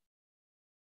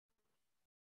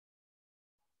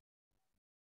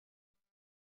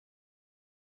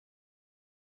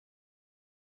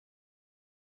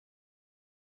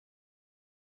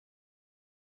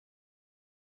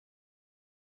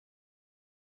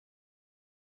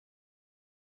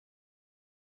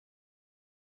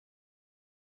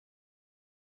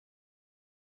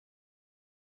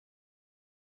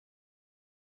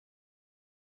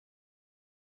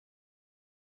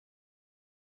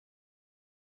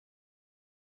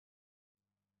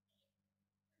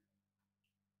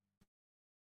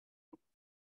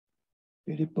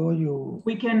 Filippo,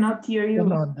 we cannot hear you.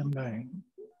 Turn on the mic.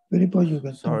 Filippo, you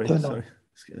can turn on.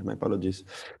 My apologies.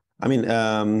 I mean,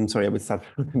 sorry, I will start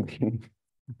from the beginning.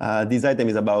 This item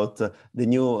is about the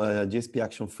new GSP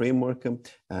action framework,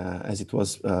 as it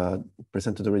was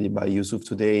presented already by Yusuf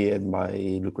today and by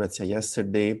Lucrezia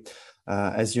yesterday.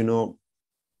 As you know,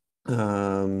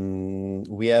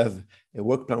 We have a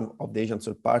work plan of the Asian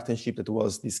Soil Partnership that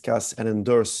was discussed and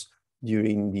endorsed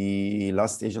during the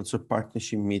last Asian Soil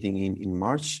Partnership meeting in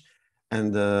March.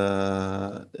 And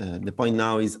the point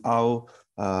now is how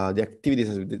the activities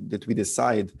that we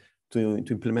decide to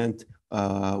implement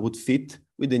would fit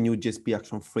with the new GSP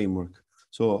action framework.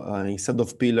 So instead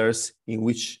of pillars, in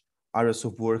which areas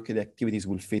of work the activities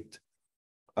will fit.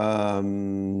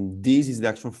 This is the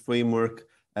action framework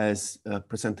as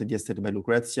presented yesterday by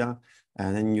Lucrezia.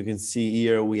 And then you can see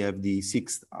here we have the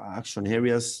 6 action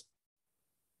areas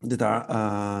that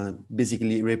are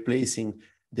basically replacing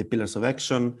the pillars of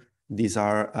action. These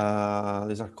are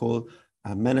called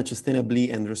manage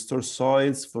sustainably and restore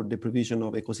soils for the provision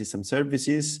of ecosystem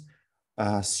services,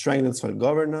 strengthen soil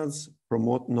governance,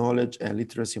 promote knowledge and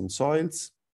literacy on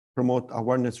soils, promote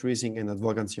awareness raising and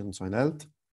advocacy on soil health,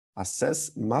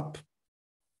 assess, map,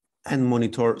 and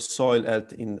monitor soil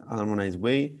health in an harmonized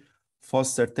way,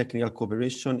 foster technical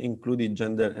cooperation, including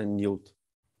gender and youth.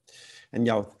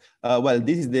 Well,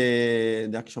 this is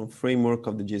the action framework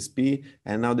of the GSP,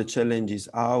 and now the challenge is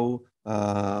how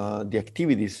the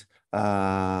activities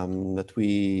that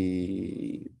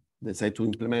we decide to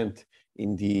implement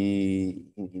in the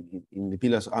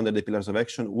pillars, under the pillars of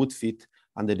action, would fit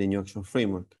under the new action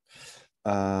framework.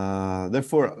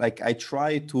 Therefore, like I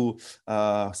try to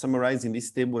summarize in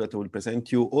this table that I will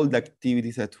present you all the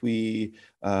activities that we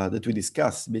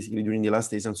discussed basically during the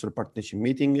last Asian Soil Partnership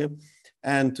meeting,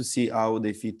 and to see how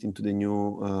they fit into the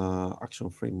new action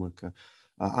framework.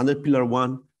 Under Pillar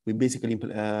 1, we basically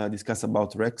discuss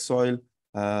about rec soil.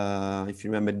 If you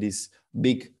remember this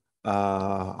big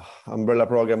umbrella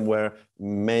program where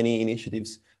many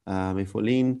initiatives may fall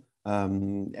in.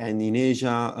 And in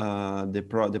Asia, the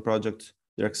project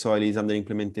Direct Soil is under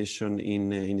implementation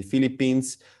in the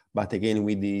Philippines. But again,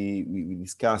 we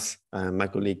discuss, my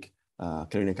colleague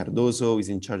Carolina Cardoso is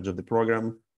in charge of the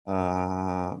program,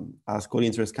 ask all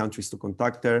interest countries to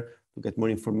contact her to get more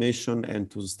information and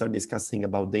to start discussing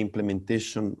about the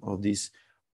implementation of this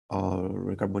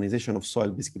recarbonization of soil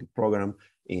basically program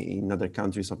in other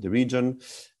countries of the region.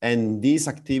 And this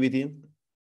activity,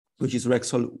 which is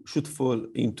REXOL, should fall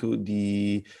into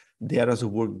the areas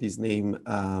of work this name,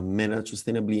 manage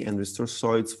sustainably and restore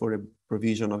soils for the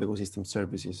provision of ecosystem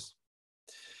services.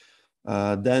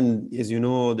 Then, as you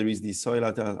know, there is the Soil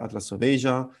Atlas of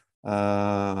Asia.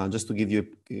 Just to give you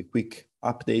a quick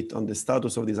update on the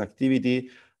status of this activity,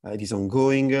 it is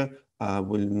ongoing.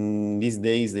 These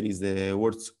days, there is the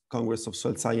World Congress of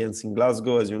Soil Science in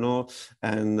Glasgow, as you know,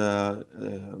 and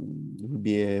it will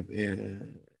be a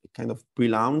kind of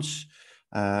pre-launch,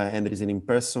 and there is an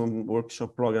in-person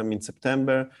workshop program in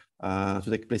September to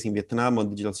take place in Vietnam on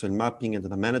digital soil mapping and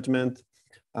data management.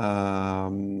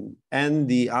 And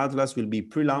the Atlas will be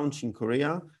pre-launched in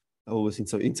Korea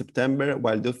in September,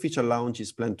 while the official launch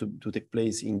is planned to take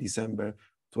place in December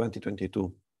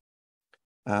 2022.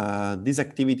 These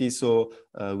activities, so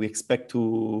we expect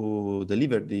to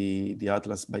deliver the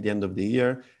Atlas by the end of the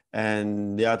year.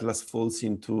 And the Atlas falls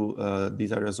into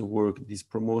these areas of work, these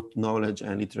promote knowledge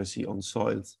and literacy on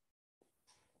soils.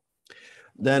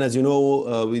 Then, as you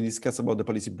know, we discussed about the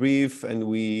policy brief, and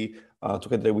we,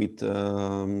 together with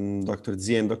Dr.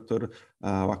 Zi and Dr.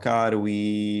 Wakar,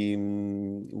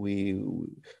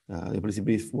 the policy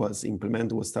brief was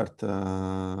implemented, was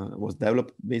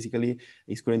developed basically.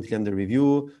 It's currently under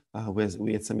review.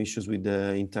 We had some issues with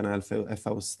the internal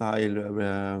FAO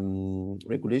style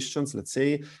regulations, let's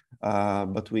say,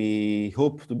 but we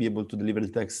hope to be able to deliver the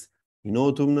text in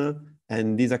autumn.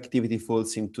 And this activity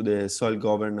falls into the soil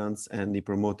governance and the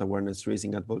promote awareness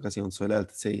raising advocacy on soil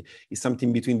health. Say is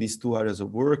something between these two areas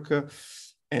of work.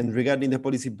 And regarding the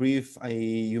policy brief,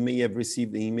 you may have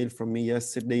received an email from me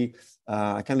yesterday.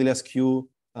 I kindly ask you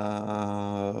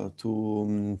to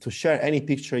share any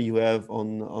picture you have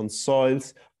on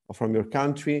soils from your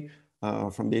country,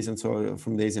 from the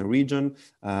Asian region,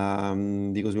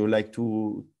 because we would like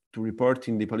to report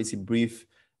in the policy brief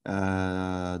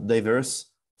diverse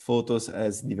photos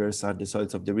as diverse are the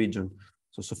soils of the region.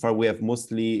 So far we have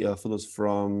mostly photos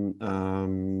from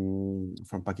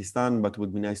Pakistan, but it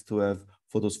would be nice to have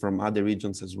photos from other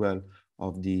regions as well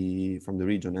from the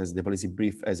region, as the policy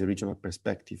brief as a regional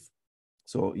perspective.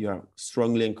 So you are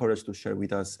strongly encouraged to share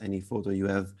with us any photo you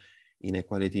have in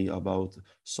equality about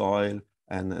soil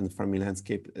and farming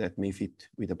landscape that may fit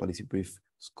with the policy brief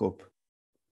scope.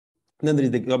 And then there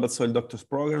is the Global Soil Doctors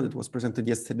Program that was presented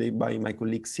yesterday by my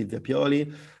colleague Silvia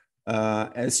Pioli.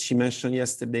 As she mentioned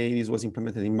yesterday, this was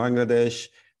implemented in Bangladesh,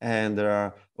 and there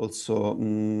are also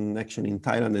action in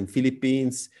Thailand and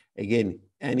Philippines. Again,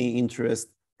 any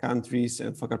interest countries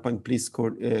and focal point, please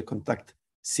contact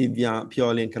Silvia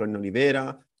Pioli and Carolina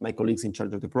Oliveira, my colleagues in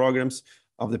charge of the programs,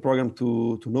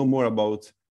 to know more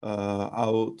about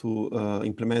how to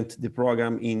implement the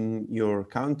program in your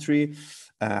country.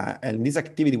 And this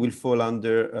activity will fall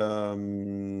under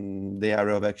the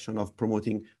area of action of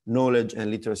promoting knowledge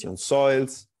and literacy on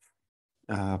soils.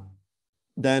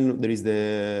 Then there is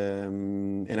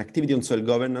an activity on soil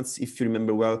governance. If you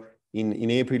remember well,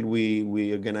 in April,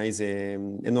 we organized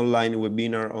an online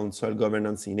webinar on soil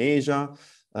governance in Asia.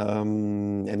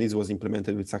 And this was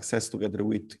implemented with success together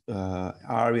with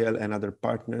Ariel and other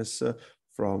partners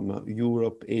from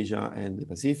Europe, Asia, and the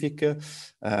Pacific.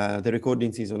 The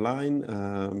recordings is online.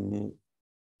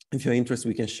 If you're interested,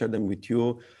 we can share them with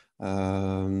you.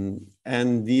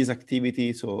 And these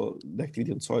activities, so the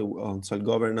activity on soil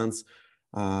governance,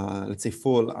 let's say,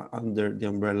 fall under the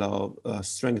umbrella of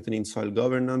strengthening soil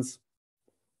governance.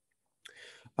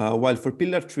 While for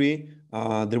Pillar 3,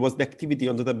 there was the activity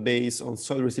on database on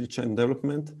soil research and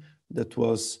development that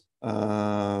was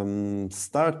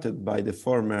started by the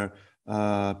former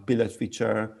Pillar 3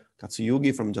 chair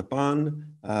Katsuyuki from Japan,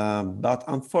 but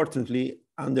unfortunately,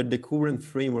 under the current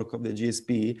framework of the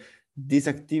GSP, this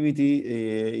activity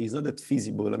is not that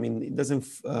feasible. I mean, it doesn't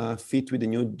fit with the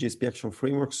new GSP action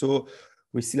framework. So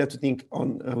we still have to think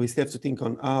on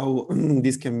how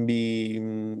this can be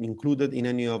included in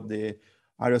any of the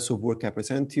areas of work I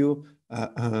present you.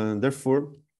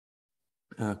 Therefore,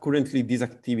 currently these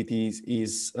activities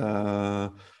is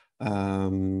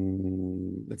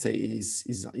let's say is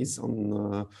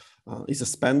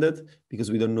suspended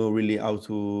because we don't know really how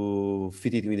to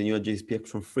fit it with the new GSP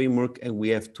action framework, and we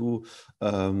have to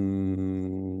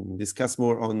discuss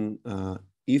more on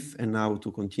if and how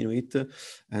to continue it.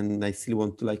 And I still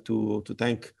want to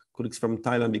thank colleagues from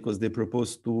Thailand because they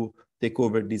proposed to take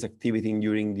over this activity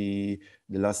during the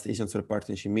last Asian Soil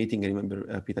Partnership meeting. I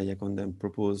remember Peter Yakondem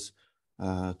proposed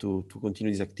to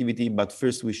continue this activity, but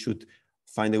first we should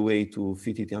find a way to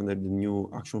fit it under the new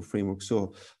action framework.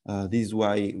 So this is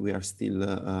why we are still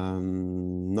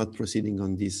not proceeding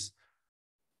on this.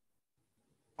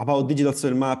 About digital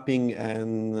soil mapping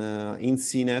and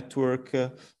INSEE network,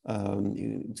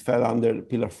 it fell under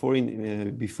Pillar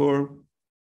 4 before.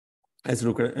 As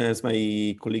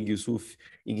my colleague Yusuf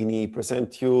Igini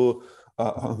present you,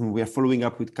 we are following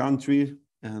up with countries,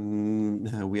 and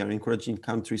we are encouraging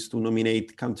countries to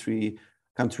nominate country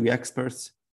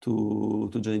experts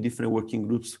to join different working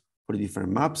groups for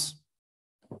different maps.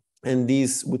 And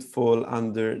these would fall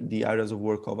under the areas of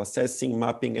work of assessing,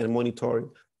 mapping, and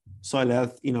monitoring soil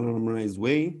health in an harmonized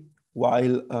way,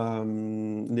 while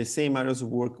the same areas of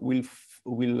work will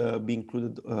be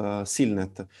included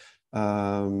SILNET.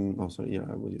 Oh, sorry, yeah,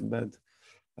 I was in bed.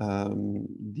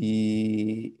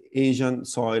 The Asian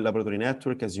Soil Laboratory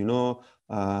Network, as you know,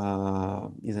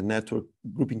 is a network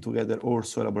grouping together all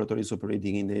soil laboratories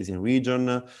operating in the Asian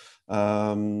region.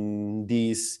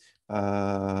 This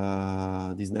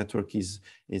network is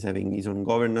having its own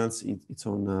governance, its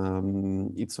own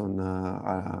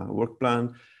work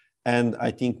plan, and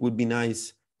I think would be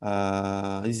nice.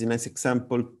 This is a nice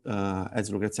example, as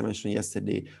Lucrezia mentioned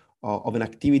yesterday, of an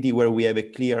activity where we have a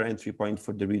clear entry point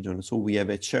for the region. So we have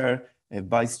a chair, a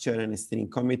vice chair, and a steering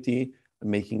committee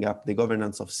making up the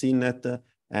governance of SILNET,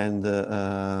 and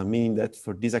meaning that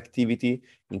for this activity,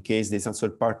 in case the Asian Soil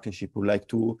Partnership would like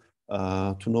to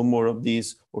know more of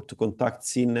this or to contact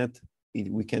SILNET,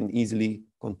 we can easily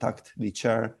contact the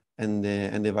chair and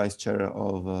the vice chair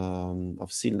of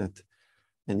SILNET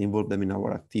and involve them in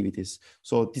our activities.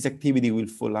 So this activity will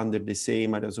fall under the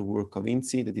same areas of work of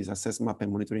INSEE, that is assess, map,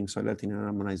 and monitoring soil health in an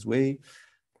harmonized way.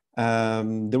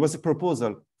 There was a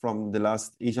proposal from the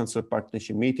last Asian Soil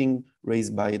Partnership meeting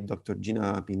raised by Dr.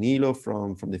 Gina Pinilo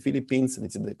from the Philippines, and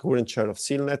it's the current chair of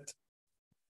SILNET.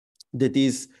 That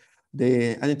is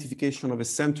the identification of a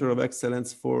center of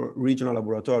excellence for regional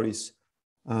laboratories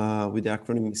with the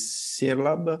acronym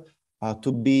CIRLAB,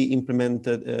 to be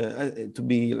implemented, to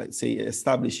be, let's say,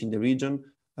 established in the region.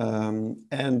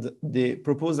 And the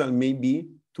proposal may be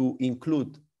to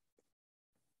include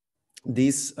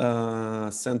this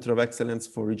Center of Excellence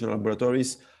for Regional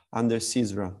Laboratories under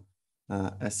CISRA.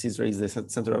 As CISRA is the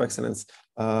Center of Excellence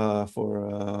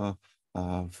for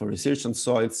research on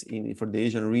soils for the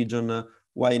Asian region,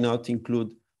 why not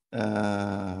include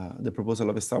the proposal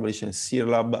of establishing a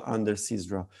CIRLAB under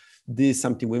CISRA? This is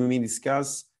something we may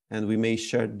discuss, and we may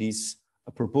share this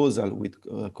proposal with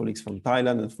colleagues from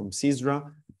Thailand and from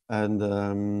CISRA. And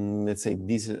let's say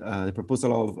this, the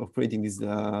proposal of creating this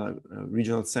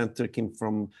regional center came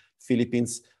from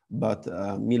Philippines, but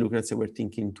me and Lucrezia were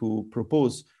thinking to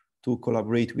propose to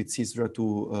collaborate with CISRA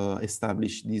to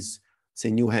establish this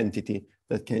say, new entity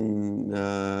that can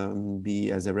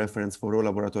be as a reference for all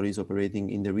laboratories operating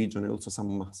in the region, and also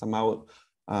somehow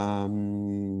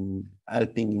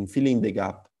helping in filling the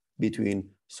gap between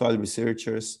soil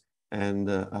researchers and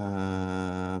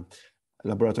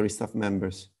laboratory staff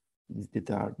members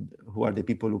who are the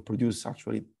people who produce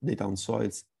actually data on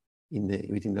soils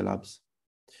within the labs.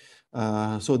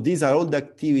 So these are all the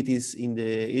activities in the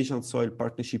Asian Soil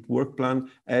Partnership Work Plan,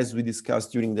 as we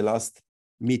discussed during the last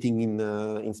meeting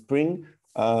in spring.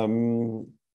 And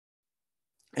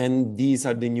these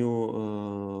are the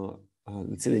new,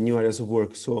 let's say, the new areas of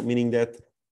work. So meaning that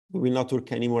we will not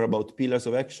talk anymore about pillars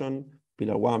of action,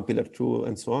 pillar 1, pillar 2,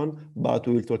 and so on, but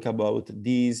we will talk about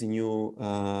these new,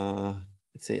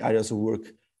 let's say, areas of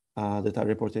work that are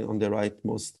reported on the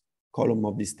rightmost column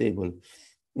of this table.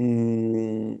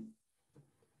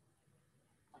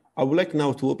 I would like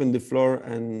now to open the floor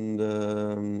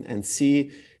and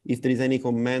see if there is any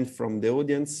comment from the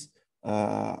audience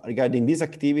regarding these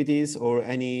activities, or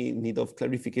any need of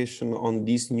clarification on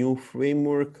this new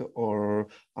framework, or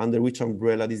under which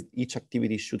umbrella each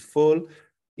activity should fall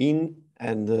in,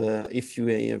 and if you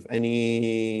have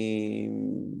any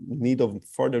need of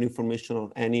further information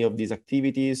on any of these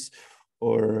activities,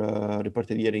 or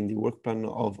reported here in the work plan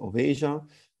of Asia,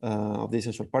 of the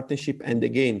Essential Partnership. And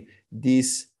again,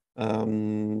 this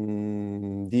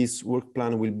work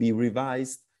plan will be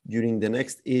revised during the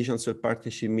next Asian Soil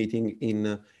Partnership meeting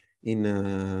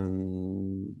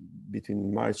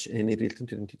between March and April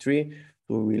 2023.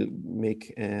 So we will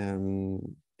make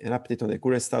an update on the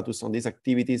current status on these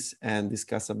activities and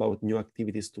discuss about new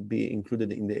activities to be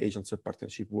included in the Asian Soil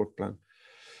Partnership work plan.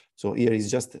 So here is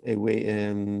just a way,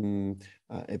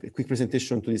 a quick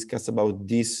presentation to discuss about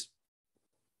this,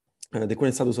 the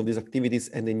current status of these activities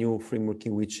and the new framework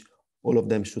in which all of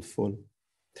them should fall.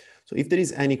 So if there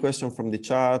is any question from the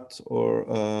chat or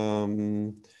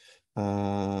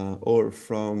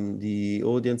from the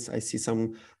audience, I see a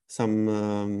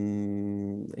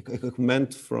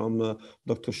comment from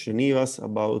Dr. Srinivas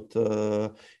about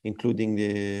including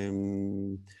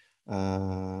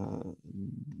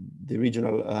the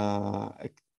regional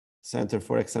Center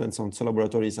for Excellence on Soil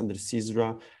Laboratories under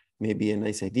CISRA, maybe a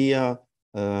nice idea.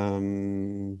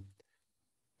 Can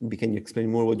you explain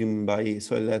more what you mean by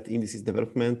soil-led indices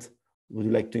development? Would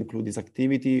you like to include this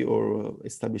activity or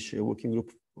establish a working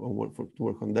group to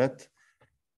work on that?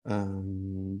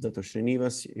 Dr.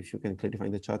 Srinivas, if you can clarify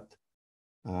in the chat,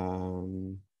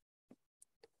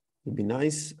 would be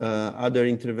nice. Other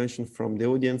intervention from the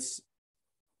audience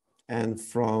and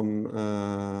from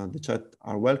the chat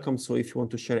are welcome. So if you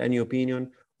want to share any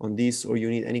opinion on this, or you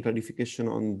need any clarification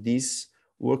on this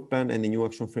work plan and the new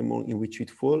action framework in which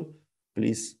it falls,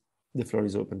 please, the floor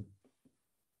is open.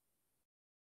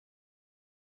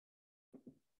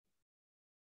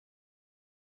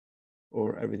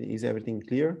 Or is everything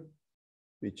clear?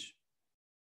 Which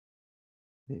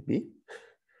maybe.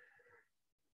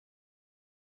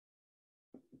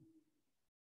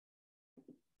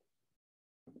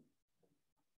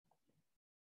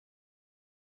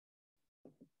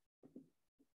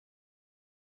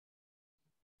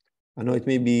 I know it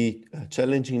may be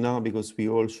challenging now because we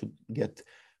all should get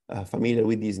familiar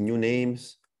with these new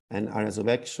names and areas of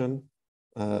action.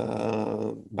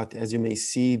 But as you may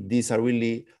see, these are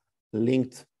really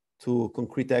linked to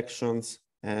concrete actions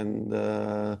and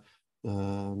to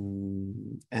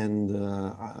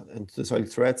the soil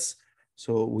threats.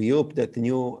 So we hope that the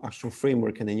new action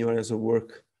framework and the new areas of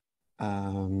work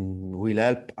will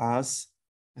help us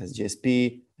as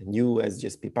GSP and you as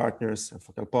GSP partners and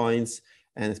focal points,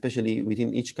 and especially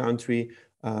within each country,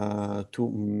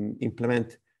 to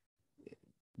implement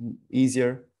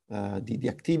easier the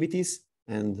activities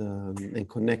and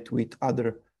connect with the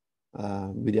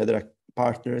other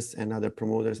partners and other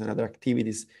promoters and other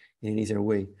activities in an easier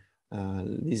way.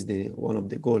 This is one of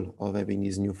the goals of having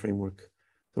this new framework,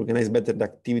 to organize better the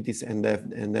activities and have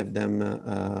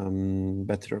them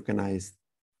better organized.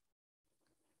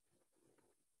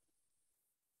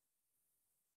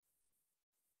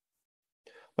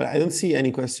 But I don't see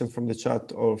any question from the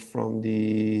chat or from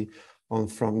the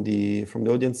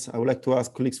audience. I would like to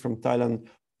ask colleagues from Thailand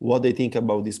what they think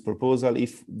about this proposal,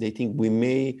 if they think we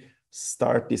may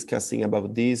start discussing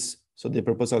about this. So the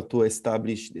proposal to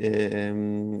establish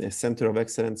a center of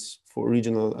excellence for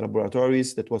regional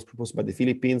laboratories that was proposed by the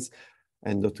Philippines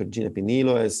and Dr. Gina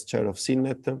Pinillo as chair of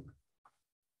CINET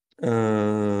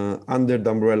under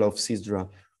the umbrella of CISDRA.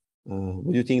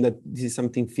 Would you think that this is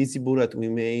something feasible, that we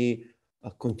may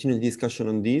continue the discussion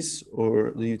on this, or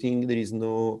do you think there is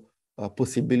no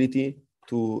possibility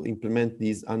to implement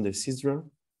this under CISDRA?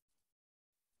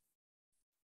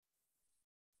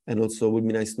 And also would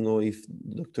be nice to know if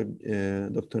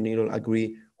Dr. Nilo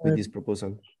agree with this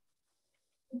proposal.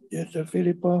 Yes,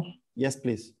 Filippo. Yes,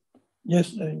 please.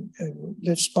 Yes, I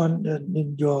respond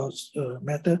in your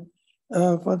matter.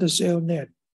 For the cell net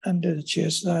under the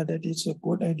CHESA, that is a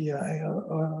good idea.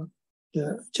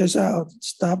 The CHESA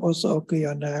staff also agree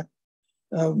on that.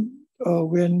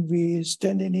 When we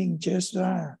strengthening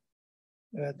CHESA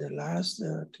the last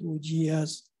 2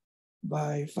 years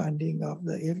by funding of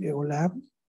the FAO lab,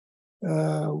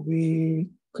 we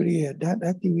create that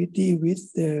activity with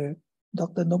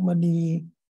Dr. Nomani.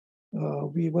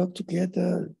 We work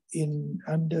together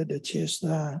under the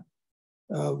CHESA.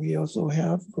 We also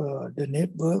have the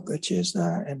network of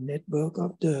CHESA and network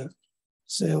of the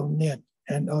CellNet,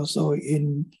 and also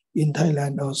in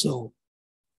Thailand also.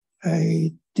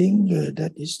 I think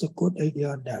that is the good idea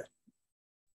on that.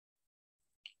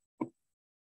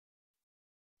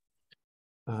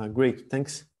 Great,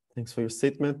 thanks. Thanks for your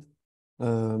statement.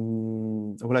 I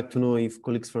would like to know if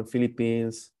colleagues from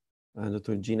Philippines,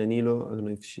 Dr. Gina Nilo, I don't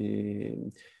know if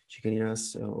she can hear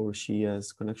us or she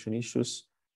has connection issues,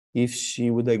 if she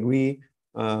would agree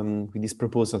with this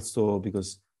proposal. So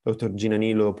because Dr. Gina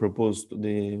Nilo proposed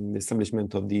the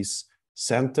establishment of this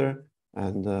center,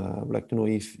 and I would like to know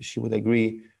if she would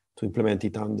agree to implement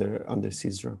it under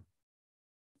CISRA.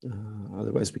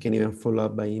 Otherwise, we can even follow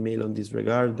up by email on this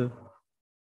regard.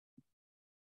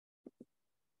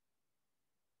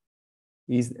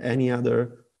 Is any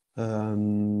other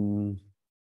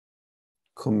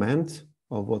comment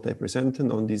of what I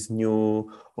presented on this new,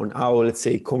 on how, let's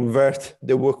say, convert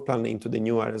the work plan into the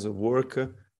new areas of work?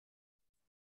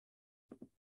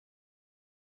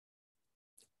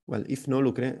 Well, if no,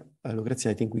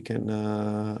 Lucrezia, I think we can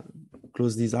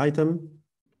close this item.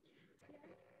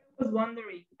 I was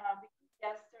wondering, because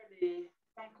yesterday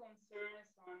some concerns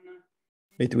on...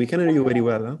 Wait, we can hear you very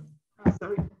well, huh? Oh,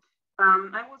 sorry.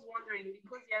 I was wondering,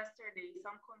 because yesterday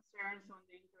some concerns on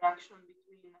the interaction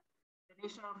between the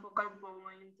national focal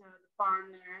point, the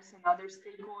partners and other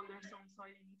stakeholders on soil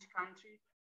in each country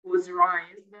was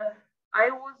raised.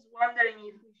 I was wondering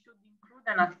if we should include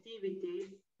an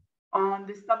activity on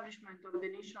the establishment of the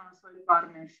national soil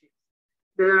partnerships.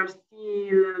 There are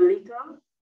still little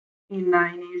in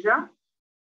Asia,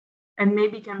 and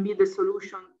maybe can be the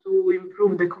solution to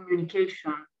improve the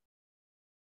communication.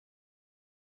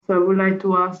 So I would like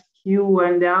to ask you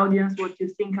and the audience what you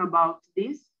think about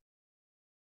this.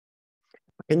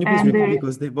 Can you please repeat,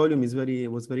 because the volume is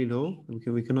was very low.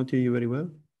 We cannot hear you very well.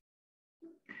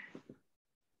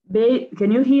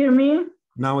 Can you hear me?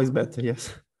 Now it's better,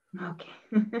 yes. Okay.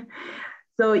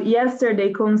 So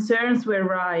yesterday concerns were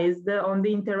raised on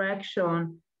the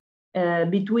interaction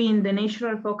between the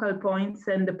national focal points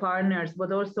and the partners,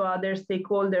 but also other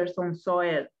stakeholders on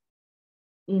soil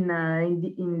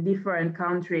in different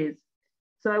countries.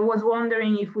 So I was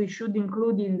wondering if we should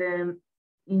include in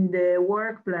the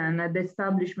work plan the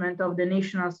establishment of the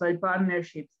national soil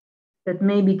partnerships that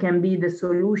maybe can be the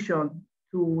solution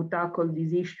to tackle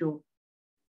this issue.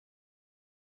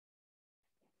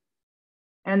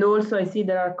 And also I see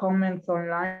there are comments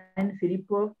online,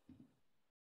 Filippo.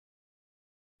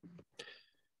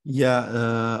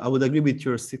 Yeah, I would agree with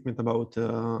your statement about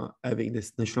having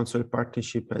this national soil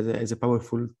partnership as a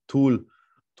powerful tool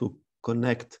to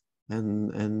connect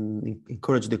and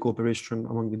encourage the cooperation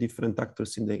among the different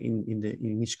actors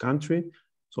in each country.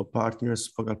 So partners,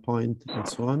 focal point, and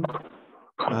so on.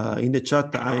 In the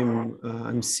chat,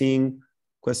 I'm seeing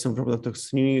question from Dr.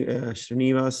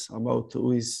 Srinivas about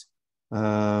who is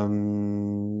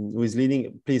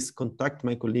leading. Please contact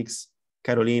my colleagues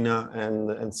Carolina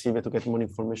and Silvia to get more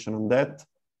information on that.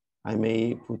 I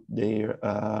may put their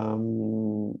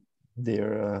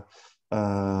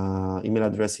email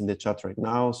address in the chat right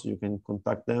now, so you can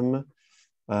contact them.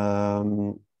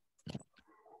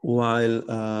 While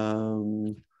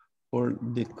for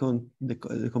the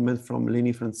comment from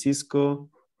Leni Francisco,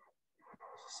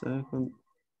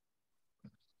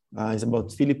 it's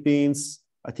about Philippines.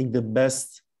 I think the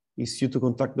best is you to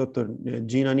contact Dr.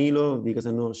 Gina Nilo, because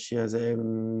I know she has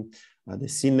the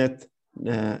CNET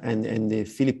and the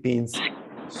Philippines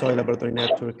Soil Laboratory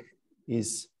Network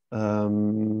is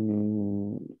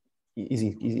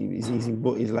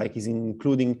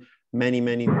including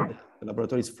many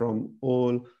laboratories from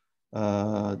all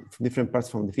from different parts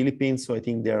from the Philippines. So I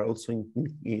think they are also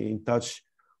in touch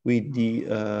with the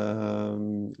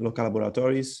local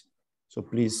laboratories. So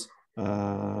please,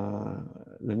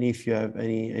 Leni, if you have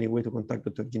any way to contact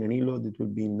Dr. Gina Nilo, that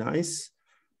would be nice.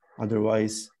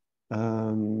 Otherwise,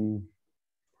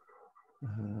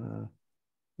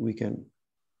 we can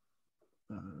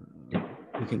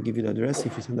give you the address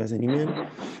if you send us an email.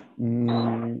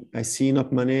 I see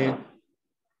not money.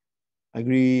 I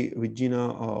agree with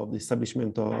Gina of the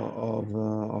establishment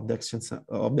of the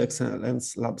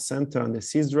Excellence Lab Center and the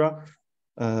CISDRA.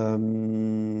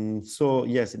 So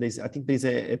yes, I think there's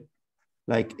a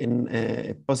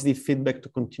positive feedback to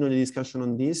continue the discussion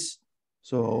on this.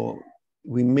 So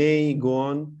we may go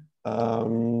on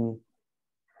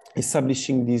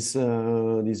establishing this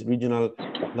regional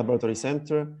laboratory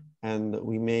center, and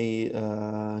we may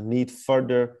need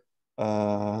further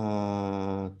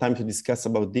time to discuss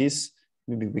about this.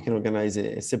 Maybe we can organize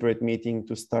a separate meeting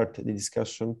to start the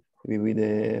discussion with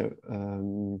the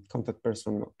contact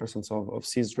persons of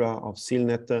CISDRA, of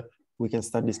SILNET. We can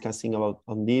start discussing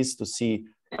on this to see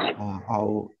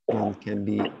how plan can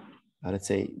be, let's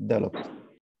say, developed.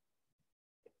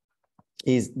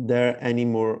 Is there any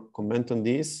more comment on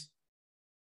this?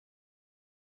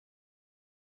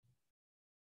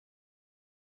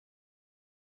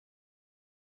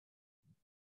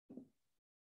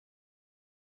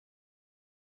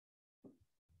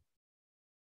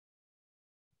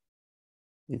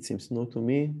 It seems no to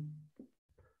me.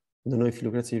 I don't know if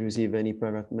Lucrezia received any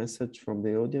private message from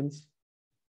the audience.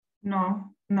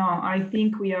 No, I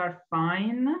think we are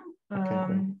fine. Okay,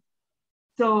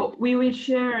 so we will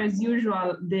share, as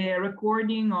usual, the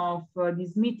recording of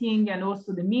this meeting and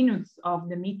also the minutes of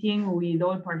the meeting with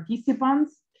all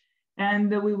participants. And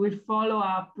we will follow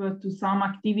up to some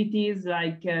activities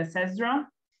like CESDRA.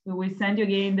 We will send you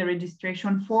again the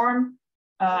registration form.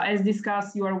 As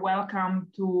discussed, you are welcome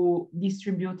to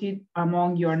distribute it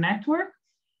among your network.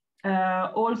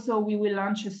 Also, we will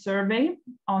launch a survey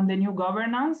on the new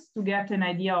governance to get an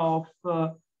idea of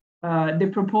the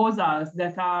proposals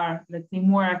that are, let's say,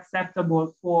 more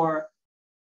acceptable for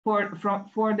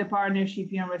the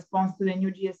partnership in response to the new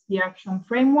GSP action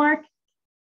framework.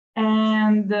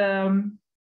 And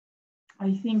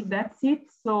I think that's it.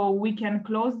 So we can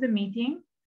close the meeting.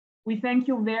 We thank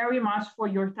you very much for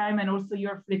your time and also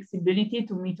your flexibility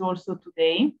to meet also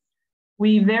today.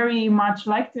 We very much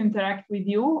like to interact with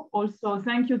you. Also,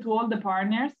 thank you to all the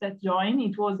partners that joined.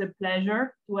 It was a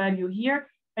pleasure to have you here,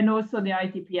 and also the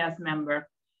ITPS member.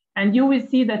 And you will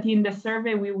see that in the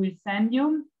survey we will send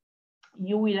you,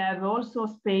 you will have also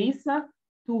space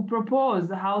to propose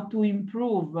how to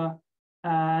improve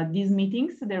these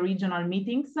meetings, the regional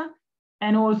meetings,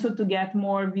 and also to get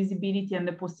more visibility and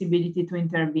the possibility to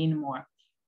intervene more.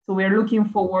 So we're looking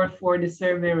forward for the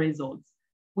survey results.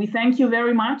 We thank you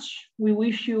very much. We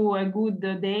wish you a good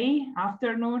day,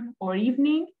 afternoon, or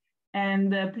evening.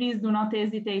 And please do not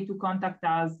hesitate to contact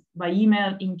us by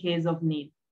email in case of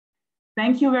need.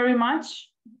 Thank you very much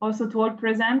also to all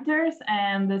presenters,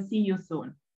 and see you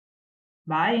soon.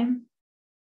 Bye.